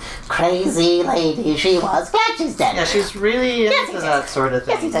 It's crazy lady she was. Glad she's dead. Yeah, she's really Yes, into he that does. sort of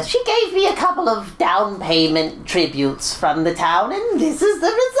thing. Yes, he does. She gave me a couple of down payment tributes from the town, and this is the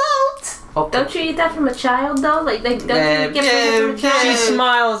result. Okay. Don't you eat that from a child though? Like don't you get pregnant from a She child?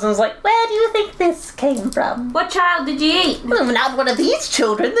 smiles and is like, Where do you think this came from? What child did you eat? Well, not one of these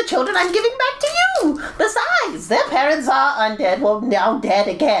children. The children I'm giving back to you. Besides, their parents are undead. Well, now dead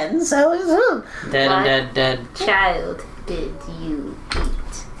again. So, Dead. Child did you eat?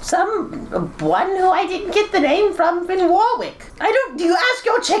 one who I didn't get the name from in Warwick. Do you ask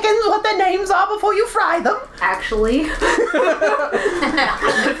your chickens what their names are before you fry them? Actually.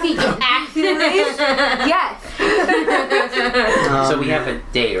 Yes. So we have a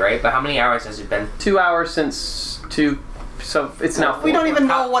day, right? But how many hours has it been? 2 hours since 2. So it's now 4. We don't even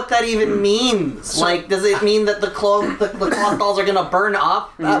know what that even means. Like, does it mean that the cloth dolls are gonna burn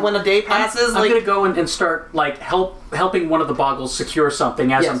up when a day passes? I'm gonna go and start like helping one of the boggles secure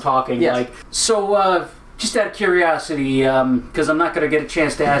something as Yes. I'm talking. Yes. Like, so just out of curiosity, because I'm not gonna get a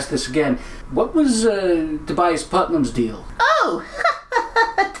chance to ask this again. What was Tobias Putnam's deal? Oh!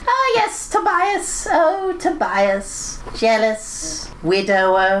 Oh, yes, Tobias. Oh, Tobias. Jealous.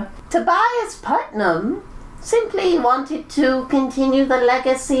 Widower. Tobias Putnam simply wanted to continue the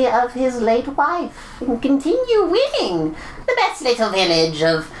legacy of his late wife and continue winning the best little village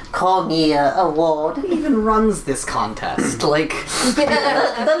of Cormier award. Who even runs this contest? Like,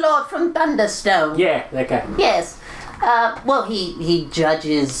 the Lord from Thunderstone. Yeah, that guy. Yes. Well, he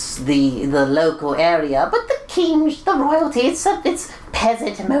judges the local area, but the king, the royalty, it's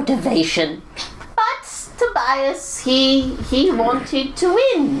peasant motivation. But Tobias, he wanted to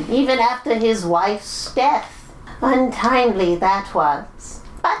win, even after his wife's death. Untimely that was.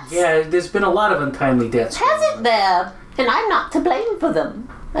 But Yeah, there's been a lot of untimely deaths. hasn't there? And I'm not to blame for them.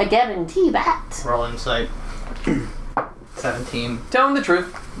 I guarantee that. Roll insight. 17. Telling the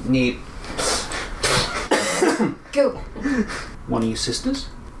truth. Neat. Go. One of your sisters?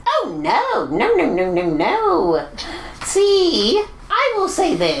 Oh, no. See, I will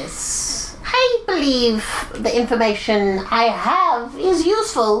say this. I believe the information I have is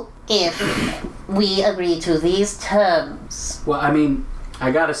useful if we agree to these terms. Well, I mean,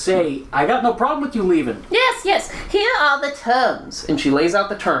 I gotta say, I got no problem with you leaving. Yes, here are the terms. And she lays out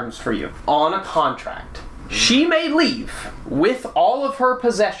the terms for you on a contract. She may leave with all of her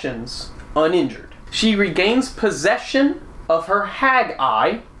possessions uninjured. She regains possession of her hag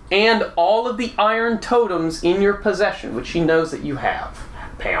eye and all of the iron totems in your possession, which she knows that you have,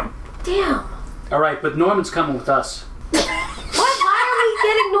 Pam. Damn. All right, but Norman's coming with us. What? Why are we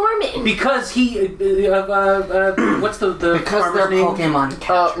getting Norman? Because he, what's the because farmer's they're name? Pokemon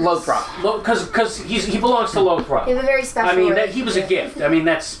catchers. Lothrop. Because he belongs to Lothrop. You have a very special I mean, he relationship. was a gift. I mean,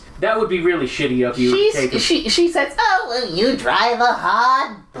 that's That would be really shitty of you. She says, "Oh, well, you drive a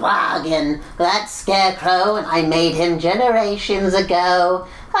hard bargain. That scarecrow, and I made him generations ago.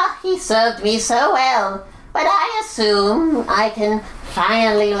 He served me so well. But I assume I can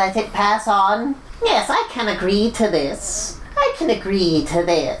finally let it pass on. Yes, I can agree to this.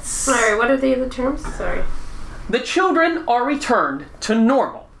 Sorry, what are the other terms? Sorry. The children are returned to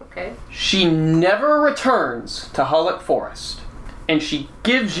normal. Okay. She never returns to Hullock Forest. And she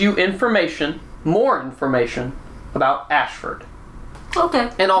gives you more information about Ashford. Okay.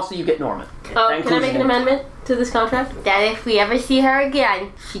 And also you get Norman. Can I make an amendment to this contract? That if we ever see her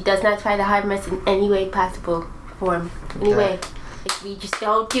again, she does not try to harm us in any way possible. Anyway. Like, we just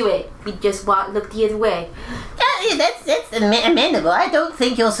don't do it. We just look the other way. That's amendable. I don't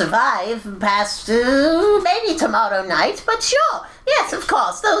think you'll survive past maybe tomorrow night, but sure. Yes, of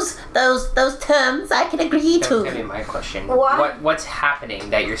course. Those terms I can agree That's to. gonna be my question. What? What's happening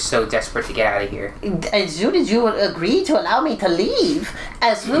that you're so desperate to get out of here? As soon as you agree to allow me to leave,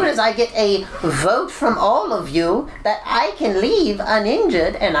 as soon as I get a vote from all of you that I can leave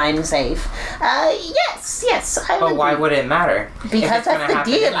uninjured and I'm safe, yes, I But would. why would it matter? Because that's the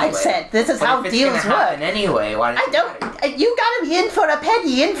deal I said. This is how deals work. Happen anyway, why does I don't. You gotta be in for a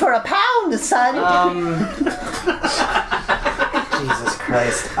penny, in for a pound, son. Jesus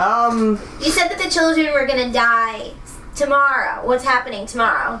Christ. You said that the children were gonna die tomorrow. What's happening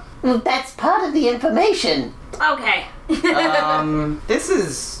tomorrow? That's part of the information. Okay. This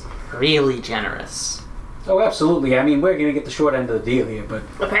is really generous. Oh, absolutely. I mean, we're gonna get the short end of the deal here, but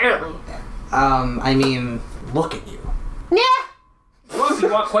Apparently. I mean, look at you. Yeah, well,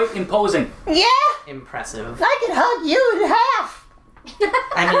 you are quite imposing. yeah. Impressive. I can hug you in half.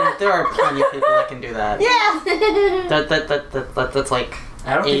 I mean, there are plenty of people that can do that. Yeah. That's like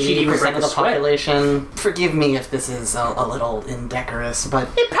I don't think she'd even 80% break of a the sweat. population. Forgive me if this is a little indecorous, but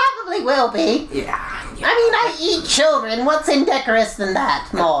It probably will be. yeah. I mean, I eat children. What's indecorous than that?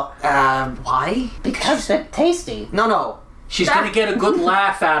 More. Why? Because they're tasty. No. She's gonna get a good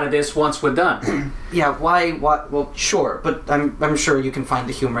laugh out of this once we're done. Yeah, why? What? Well, sure, but I'm sure you can find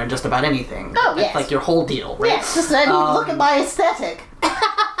the humor in just about anything. Oh, That's yes. like your whole deal, right? Yes, just let me look at my aesthetic.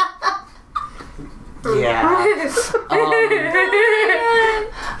 Yeah.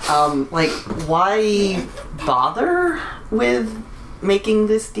 Like, why bother with making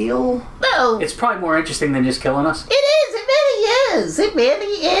this deal? No, It's probably more interesting than just killing us. it is. It really is. It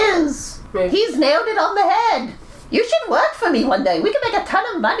really is. He's nailed it on the head. You should work for me one day. We can make a ton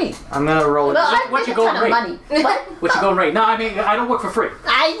of money. I'm gonna roll it. Well, I what's make your a ton going of money. But, What's your going rate? No, I mean, I don't work for free.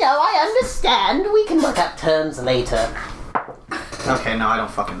 I know, I understand. We can work out terms later. Okay, no, I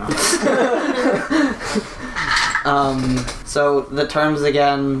don't fucking know. So the terms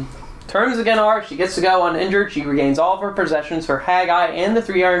again. Terms again are, she gets to go uninjured, she regains all of her possessions, her hag-eye, and the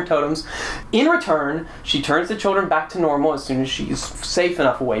 3 iron totems. In return, she turns the children back to normal as soon as she's safe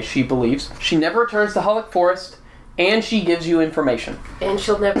enough away, she believes. She never returns to Hullock Forest, and she gives you information. And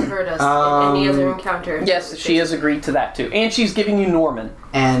she'll never hurt us in any other encounter. Yes, she has agreed to that too. And she's giving you Norman.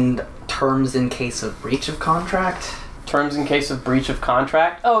 And terms in case of breach of contract. Terms in case of breach of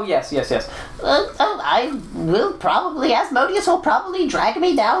contract? Oh, yes. I will probably, Asmodeus will probably drag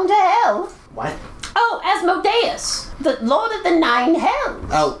me down to hell. What? Oh, Asmodeus, the Lord of the 9 Hells.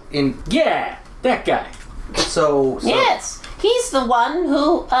 Oh, Yeah, that guy. so Yes, he's the one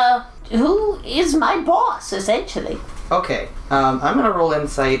who is my boss, essentially. Okay, I'm gonna roll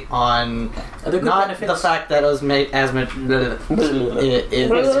insight on Are there good not benefits? the fact that Asma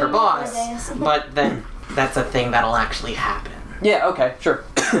is her boss, but that that's a thing that'll actually happen. Yeah, okay, sure.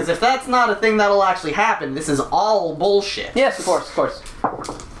 Because if that's not a thing that'll actually happen, this is all bullshit. Yes, of course.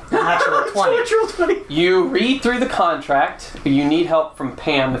 Natural 20. You read through the contract. You need help from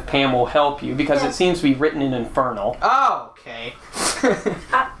Pam if Pam will help you because it seems to be written in Infernal. Oh, okay.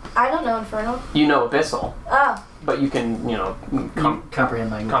 I don't know Infernal. You know Abyssal, Oh, but you can, Comprehend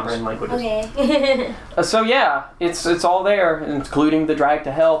language. comprehend languages. okay. So yeah, it's all there, including the drag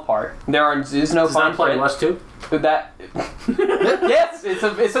to hell part. Is no Does that fine apply to print. us too? That yes,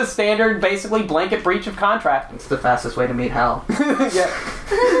 it's a standard, basically blanket breach of contract. It's the fastest way to meet hell. Yeah,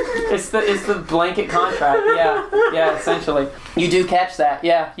 it's the blanket contract. Yeah, essentially. You do catch that.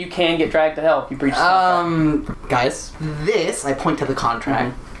 Yeah, you can get dragged to hell if you breach the contract. Guys, this, I point to the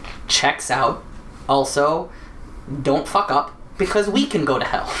contract, checks out. Also, don't fuck up, because we can go to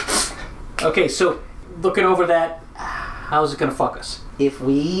hell. Okay, so looking over that, how's it gonna fuck us? If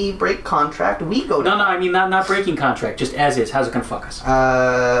we break contract, we go to No, I mean not breaking contract, just as is. How's it gonna fuck us?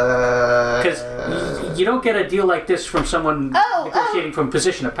 Because Because You don't get a deal like this from someone negotiating from a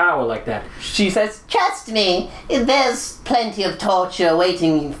position of power like that. She says, Trust me, there's plenty of torture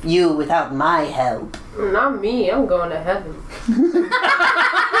awaiting you without my help. Not me. I'm going to heaven.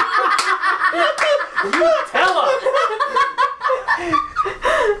 Tell her!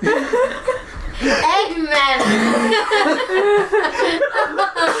 Eggman!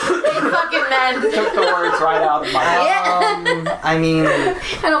 Fucking men. took the words right out of my mouth. I mean,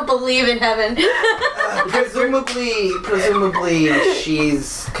 I don't believe in heaven. presumably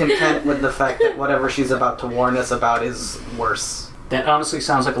she's content with the fact that whatever she's about to warn us about is worse. That honestly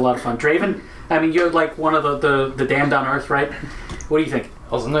sounds like a lot of fun. Draven, I mean, you're like one of the damned on Earth, right? What do you think?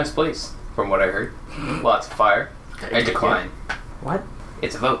 Hell's a nice place, from what I heard. Lots of fire. I decline. What?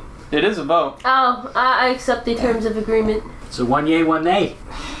 It's a vote. It is a vote. Oh, I accept the terms of agreement. So 1 yay, 1 nay.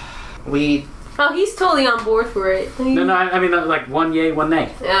 We Oh, he's totally on board for it. No, I mean like 1 yay, 1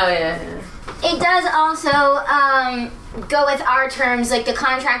 nay. Oh, yeah. It does also go with our terms, like the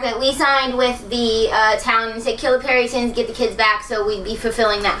contract that we signed with the town and said kill the Perrytons, get the kids back, so we'd be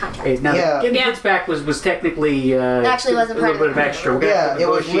fulfilling that contract. Hey, now, Yeah. getting the kids back was technically Actually wasn't a part little of bit of it. extra. We're gonna have to it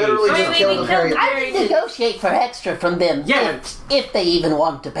was negotiate. literally Wait, just wait, kill we the killed Perry. the- I can negotiate for extra from them. Yeah. If they even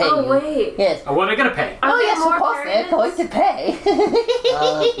want to pay Oh, you. wait. Yes. What are they gonna pay? Oh, there yes, more of course they're going to pay.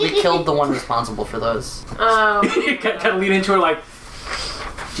 We killed the one responsible for those. Oh. kind of lean into her like,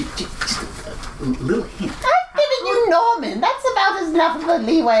 just a little hint. I've given you Norman. That's about as enough of a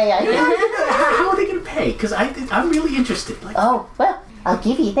leeway I can. How are they gonna pay? Because I'm really interested. Like, Oh, well, I'll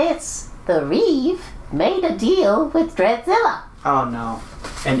give you this. The Reeve made a deal with Dreadzilla. Oh no.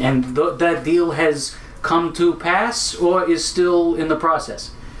 and that deal has come to pass or is still in the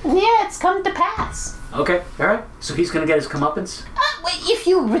process. Yeah, it's come to pass. Okay, all right. So he's gonna get his comeuppance. If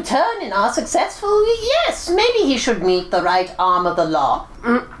you return and are successful, yes, maybe he should meet the right arm of the law.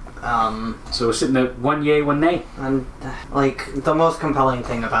 So we're sitting at 1 yay, 1 nay. And like the most compelling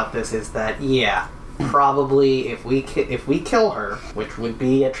thing about this is that probably if we kill her, which would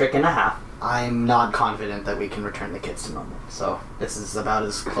be a trick and a half, I'm not confident that we can return the kids to normal. So this is about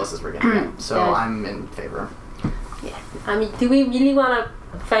as close as we're gonna get. So Yeah. I'm in favor. I mean, do we really want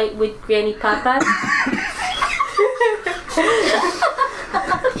to fight with Granny Papa?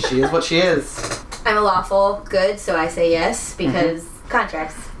 She is what she is. I'm a lawful good, so I say yes, because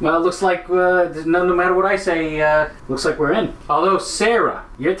contracts. Well, it looks like no matter what I say, looks like we're in. Although Sarah,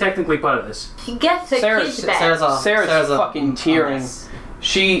 you're technically part of this. She gets the kids back. Sarah's fucking tearing.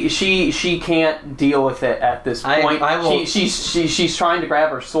 She can't deal with it at this point. I will- She's trying to grab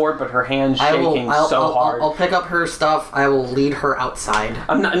her sword, but her hand's shaking hard. I'll pick up her stuff. I will lead her outside.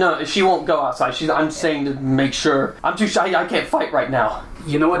 No, she won't go outside. I'm saying to make sure. I'm too shy. I can't fight right now.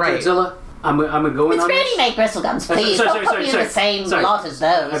 You know what, Right. Godzilla? I'm gonna go in It's on Granny this. make bristlegums, please. Don't put me in the same sorry. lot as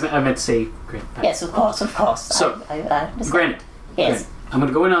those. I meant to say, Grant. Yes, of course. So, I understand. Granted. Yes. Granted. I'm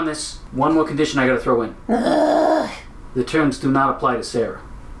gonna go in on this. One more condition I gotta throw in. The terms do not apply to Sarah.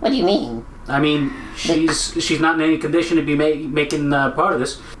 What do you mean? I mean, she's not in any condition to be making part of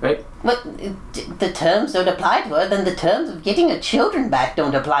this, right? But the terms don't apply to her, then the terms of getting her children back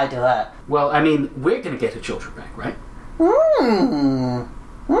don't apply to her. Well, I mean, we're gonna get her children back, right?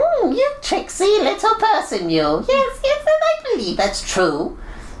 You tricksy little person, you. Yes, I believe that's true.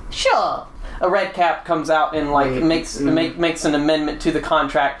 Sure. A red cap comes out and makes an amendment to the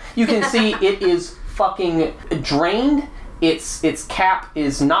contract. You can see it is fucking drained. Its cap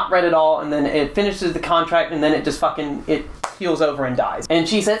is not red at all, and then it finishes the contract, and then it just fucking heals over and dies. And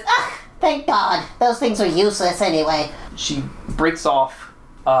she says, Thank God. Those things were useless anyway. she breaks off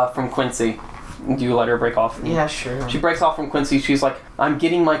from Quincy. Do you let her break off? Yeah, sure. She breaks off from Quincy. She's like, I'm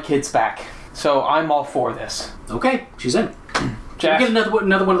getting my kids back, so I'm all for this. Okay, she's in. Jack, Get another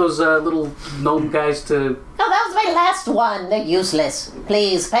one of those little gnome guys to. Oh, that was my last one. They're useless.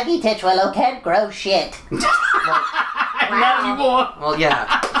 Please, Peggy Titchwellow can't grow shit. Not anymore. Well,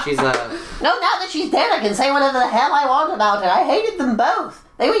 yeah, she's a. No, now that she's dead, I can say whatever the hell I want about her. I hated them both.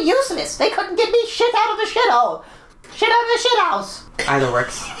 They were useless. They couldn't get me shit out of the shithole. Shit out of the shit house. Either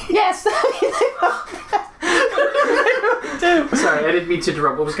works. Yes. Sorry, I didn't mean to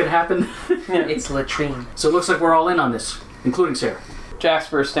interrupt. What was going to happen? It's latrine. So it looks like we're all in on this, including Sarah.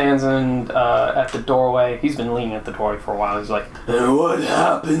 Jasper stands at the doorway. He's been leaning at the doorway for a while. He's like, And what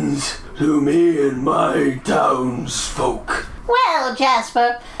happens to me and my townsfolk? Well,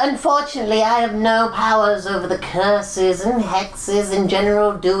 Jasper, unfortunately I have no powers over the curses and hexes and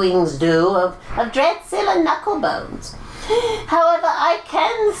general doings-do of Dreadzilla Knucklebones. However, I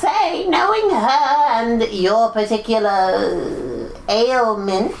can say, knowing her and your particular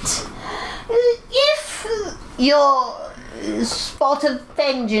ailment, if your spot of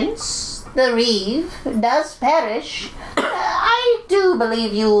vengeance, once the reeve does perish, I do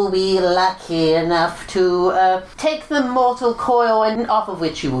believe you will be lucky enough to take the mortal coil and off of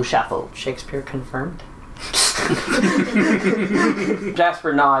which you will shuffle. Shakespeare confirmed.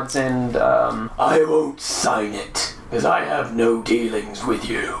 Jasper nods and I won't sign it, as I have no dealings with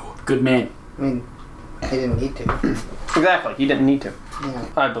you. Good man. I mean, he didn't need to. exactly, he didn't need to. Yeah.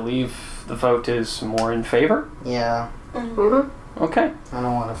 I believe the vote is more in favor. Yeah. Okay. I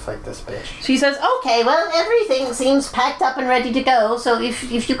don't want to fight this bitch. She says, okay, well, everything seems packed up and ready to go, so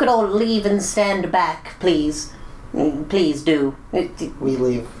if you could all leave and stand back, please. Please do. We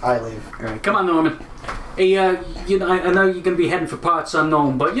leave. I leave. All right, come on, Norman. Hey, you know, I know you're gonna be heading for parts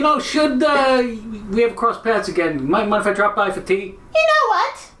unknown, but you know, should we ever cross paths again, mind if I drop by for tea? You know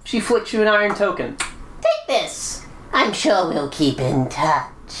what? She flicks you an iron token. Take this. I'm sure we'll keep in touch.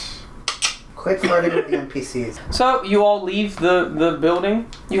 Quit flirting with the NPCs. So you all leave the building.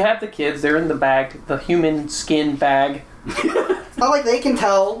 You have the kids. They're in the bag, the human skin bag. It's not like they can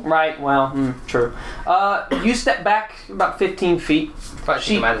tell. Right. Well, true. You step back about 15 feet. Probably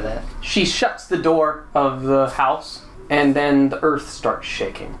should come out of that. She shuts the door of the house, and then the earth starts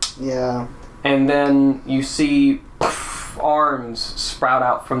shaking. Yeah. And then you see arms sprout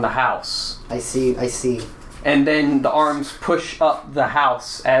out from the house. I see. And then the arms push up the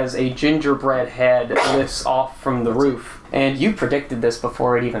house as a gingerbread head lifts off from the roof. And you predicted this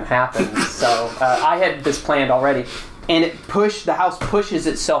before it even happened, so I had this planned already. And the house pushes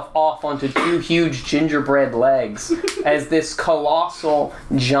itself off onto two huge gingerbread legs as this colossal,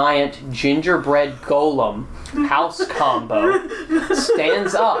 giant gingerbread golem house combo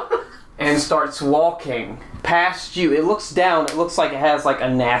stands up and starts walking past you. It looks down. It looks like it has like a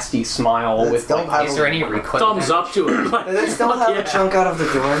nasty smile with like, is there any recoil? Thumbs up to it. Does it still have a chunk out of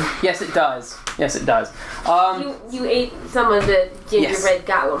the door? Yes, it does. Yes, it does. You ate some of the gingerbread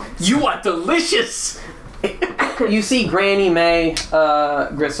golem. You are delicious. You see Granny May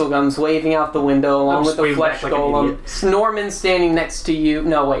Gristlegums waving out the window along with the flesh like golem. Norman standing next to you.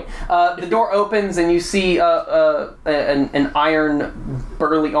 No, wait. The door opens and you see an iron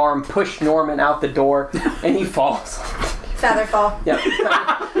burly arm push Norman out the door, and he falls. Feather fall. Yeah,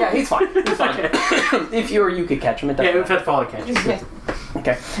 yeah, he's fine. He's fine. If you could catch him, it doesn't. Yeah, if that fall, I catch.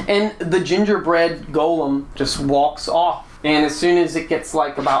 Okay. And the gingerbread golem just walks off, and as soon as it gets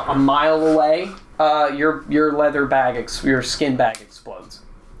like about a mile away, your leather bag, your skin bag explodes.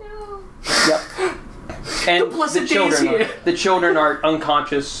 No. Yep. And the children are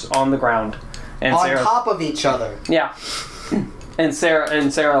unconscious on the ground. And on Sarah, top of each other. Yeah. And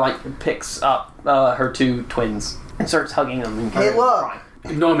Sarah like picks up her two twins and starts hugging them. And Hey, look.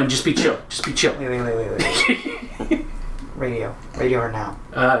 crying. Norman, just be chill. Just be chill. Wait. Radio her now.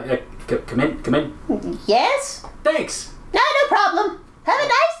 Come in. Yes? Thanks. No problem. Have a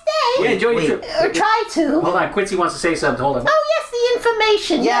nice day. Yeah, enjoy your trip. Or try to. Hold on, Quincy wants to say something. Hold on. Oh, yes, the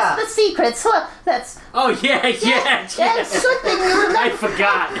information. Yeah. Yes, the secrets. Well, that's... Oh, yeah. That's good thing you remember. I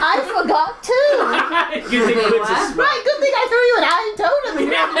forgot. I forgot, too. You think Quincy's smart. Right, good thing I threw you an iron totem.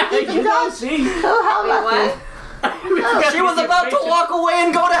 Yeah, you don't see. Oh, how lucky. She was about to walk away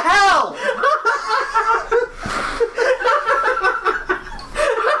and go to hell!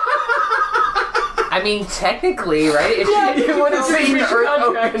 I mean, technically, right? If Yeah, she, you would have seen the earth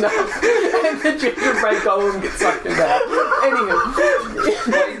open up, and the gingerbread golem gets sucked in that. Anywho,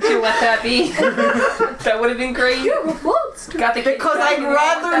 why didn't you let that be? That would have been great. Got the Because I'd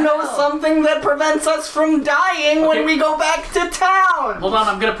rather know something that prevents us from dying when we go back to town! Hold on,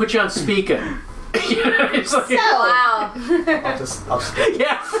 I'm going to put you on speaker. It's like, Wow. I'll just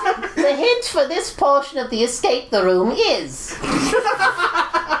yeah. The hint for this portion of the escape the room is...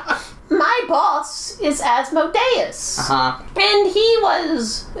 My boss is Asmodeus. Uh-huh. And he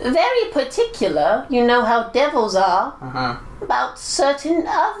was very particular, you know how devils are, Uh-huh. about certain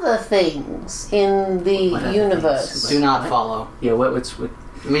other things in the universe. Do not follow. Yeah, what's...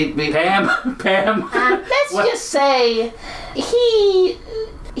 Me. Pam. Let's What? just say he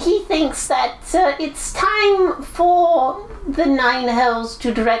thinks that it's time for the Nine Hells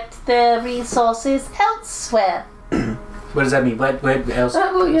to direct their resources elsewhere. What does that mean? What else?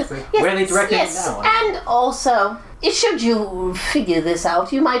 Yes, Where are they directing yes. it now? And also, should you figure this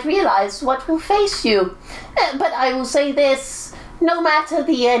out, you might realize what will face you. But I will say this, no matter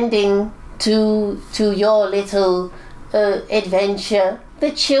the ending to your little adventure,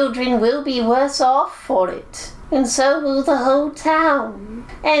 the children will be worse off for it. And so will the whole town.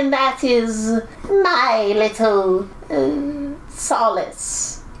 And that is my little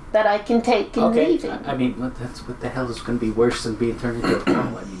solace that I can take in Okay, leaving. I mean, what the hell is going to be worse than being turned into a troll?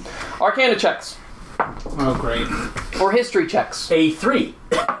 I mean, Arcana checks. oh, great. Or history checks. A 3.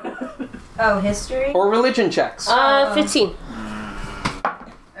 Oh, history? or religion checks. 15.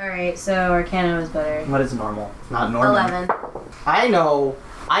 Alright, so Arcana was better. What is normal? Not normal. 11. I know.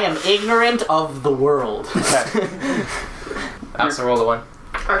 I am ignorant of the world. Okay. I also rolled a 1.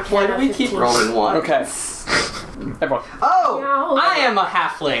 Why do we keep rolling one? Okay. Everyone, Oh! No. I am a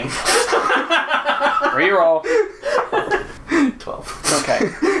halfling. reroll. 12.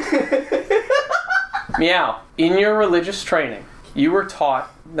 Okay. Meow. In your religious training, you were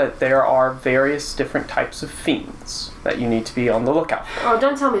taught that there are various different types of fiends that you need to be on the lookout for. Oh,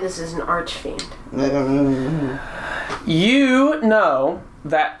 don't tell me this is an archfiend. You know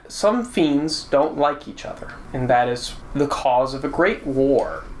that some fiends don't like each other, and that is the cause of a great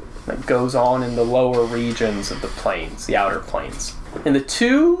war that goes on in the lower regions of the plains, the outer plains. And the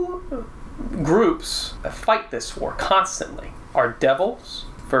two groups that fight this war constantly are devils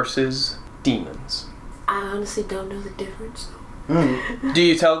versus demons. I honestly don't know the difference. Do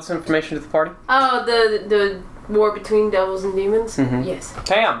you tell this information to the party? Oh, the war between devils and demons? Mhm. Yes.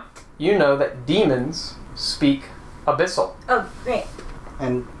 Tam, you know that demons speak abyssal. Oh, great.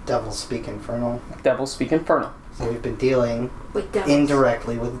 And devils speak infernal. Devils speak infernal. So we've been dealing With devils.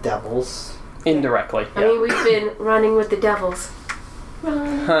 indirectly with devils. Indirectly. I mean, we've been running with the devils.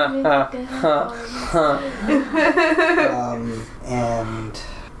 Running with the devils. And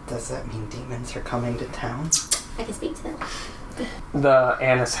does that mean demons are coming to town? I can speak to them. The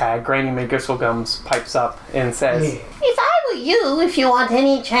Annis hag, Granny McGrisselgums, pipes up and says, If I were you, if you want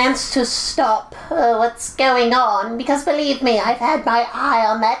any chance to stop what's going on, because believe me, I've had my eye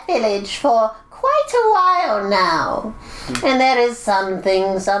on that village for quite a while now. And there is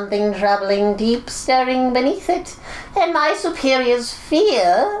something troubling deep stirring beneath it. And my superiors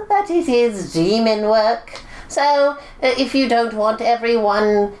fear that it is demon work. So, if you don't want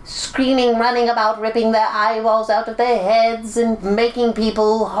everyone screaming, running about, ripping their eyeballs out of their heads and making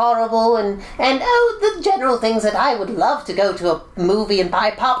people horrible and the general things that I would love to go to a movie and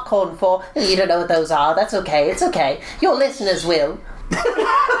buy popcorn for, you don't know what those are, that's okay, it's okay. Your listeners will.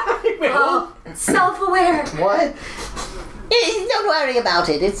 Oh, self-aware. What? Don't worry about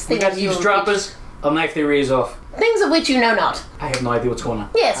it, it's We things got eavesdroppers. I'll knife their ears off. things of which you know not. I have no idea what's going on.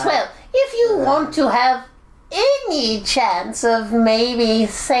 Yes, well, if you want to have any chance of maybe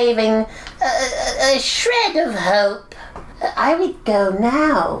saving a shred of hope, I would go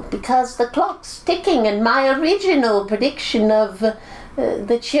now, because the clock's ticking and my original prediction of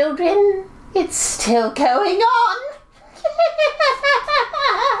the children, it's still going on.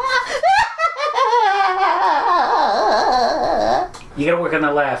 You gotta work on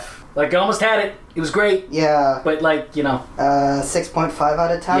that laugh. Like, I almost had it. It was great. Yeah. But, like, you know. 6.5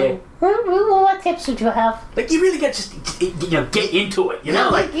 out of 10? Yeah. What tips would you have? Like, you really got to just, you know, get into it, you know?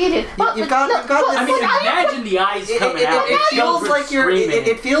 Like, You've got this. I mean, imagine the eyes coming out. It feels like screaming.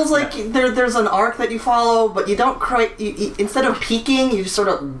 it feels like there's an arc that you follow, but you don't quite. Instead of peeking, you just sort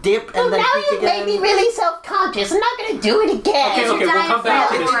of dip and then now peek you again. made me really self-conscious. I'm not going to do it again. Okay, we'll come back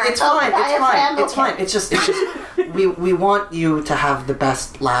to this. It's fine. It's Okay. fine. It's just. We want you to have the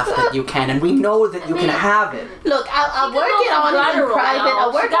best laugh that you can, and we know that you can have it. Look, I'll work it on it in private.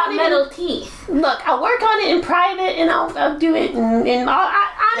 I'll work on it. metal teeth. Look, I'll work on it in private, and I'll do it in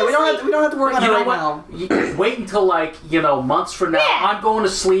honestly. We don't have to work on You it know right what? now. You wait until, like, you know, months from now. Yeah. I'm going to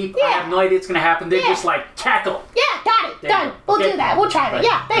sleep. I Yeah. have no idea it's going to happen. They're Yeah. just like, cackle. Yeah, got it. There you Done. go. We'll Okay. do that. We'll try it. Right.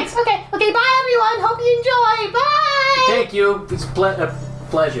 Yeah, thanks. Okay, bye everyone. Hope you enjoy. Bye. Thank you. It's a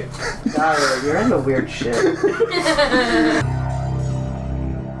pleasure. Tyler, you're into weird shit.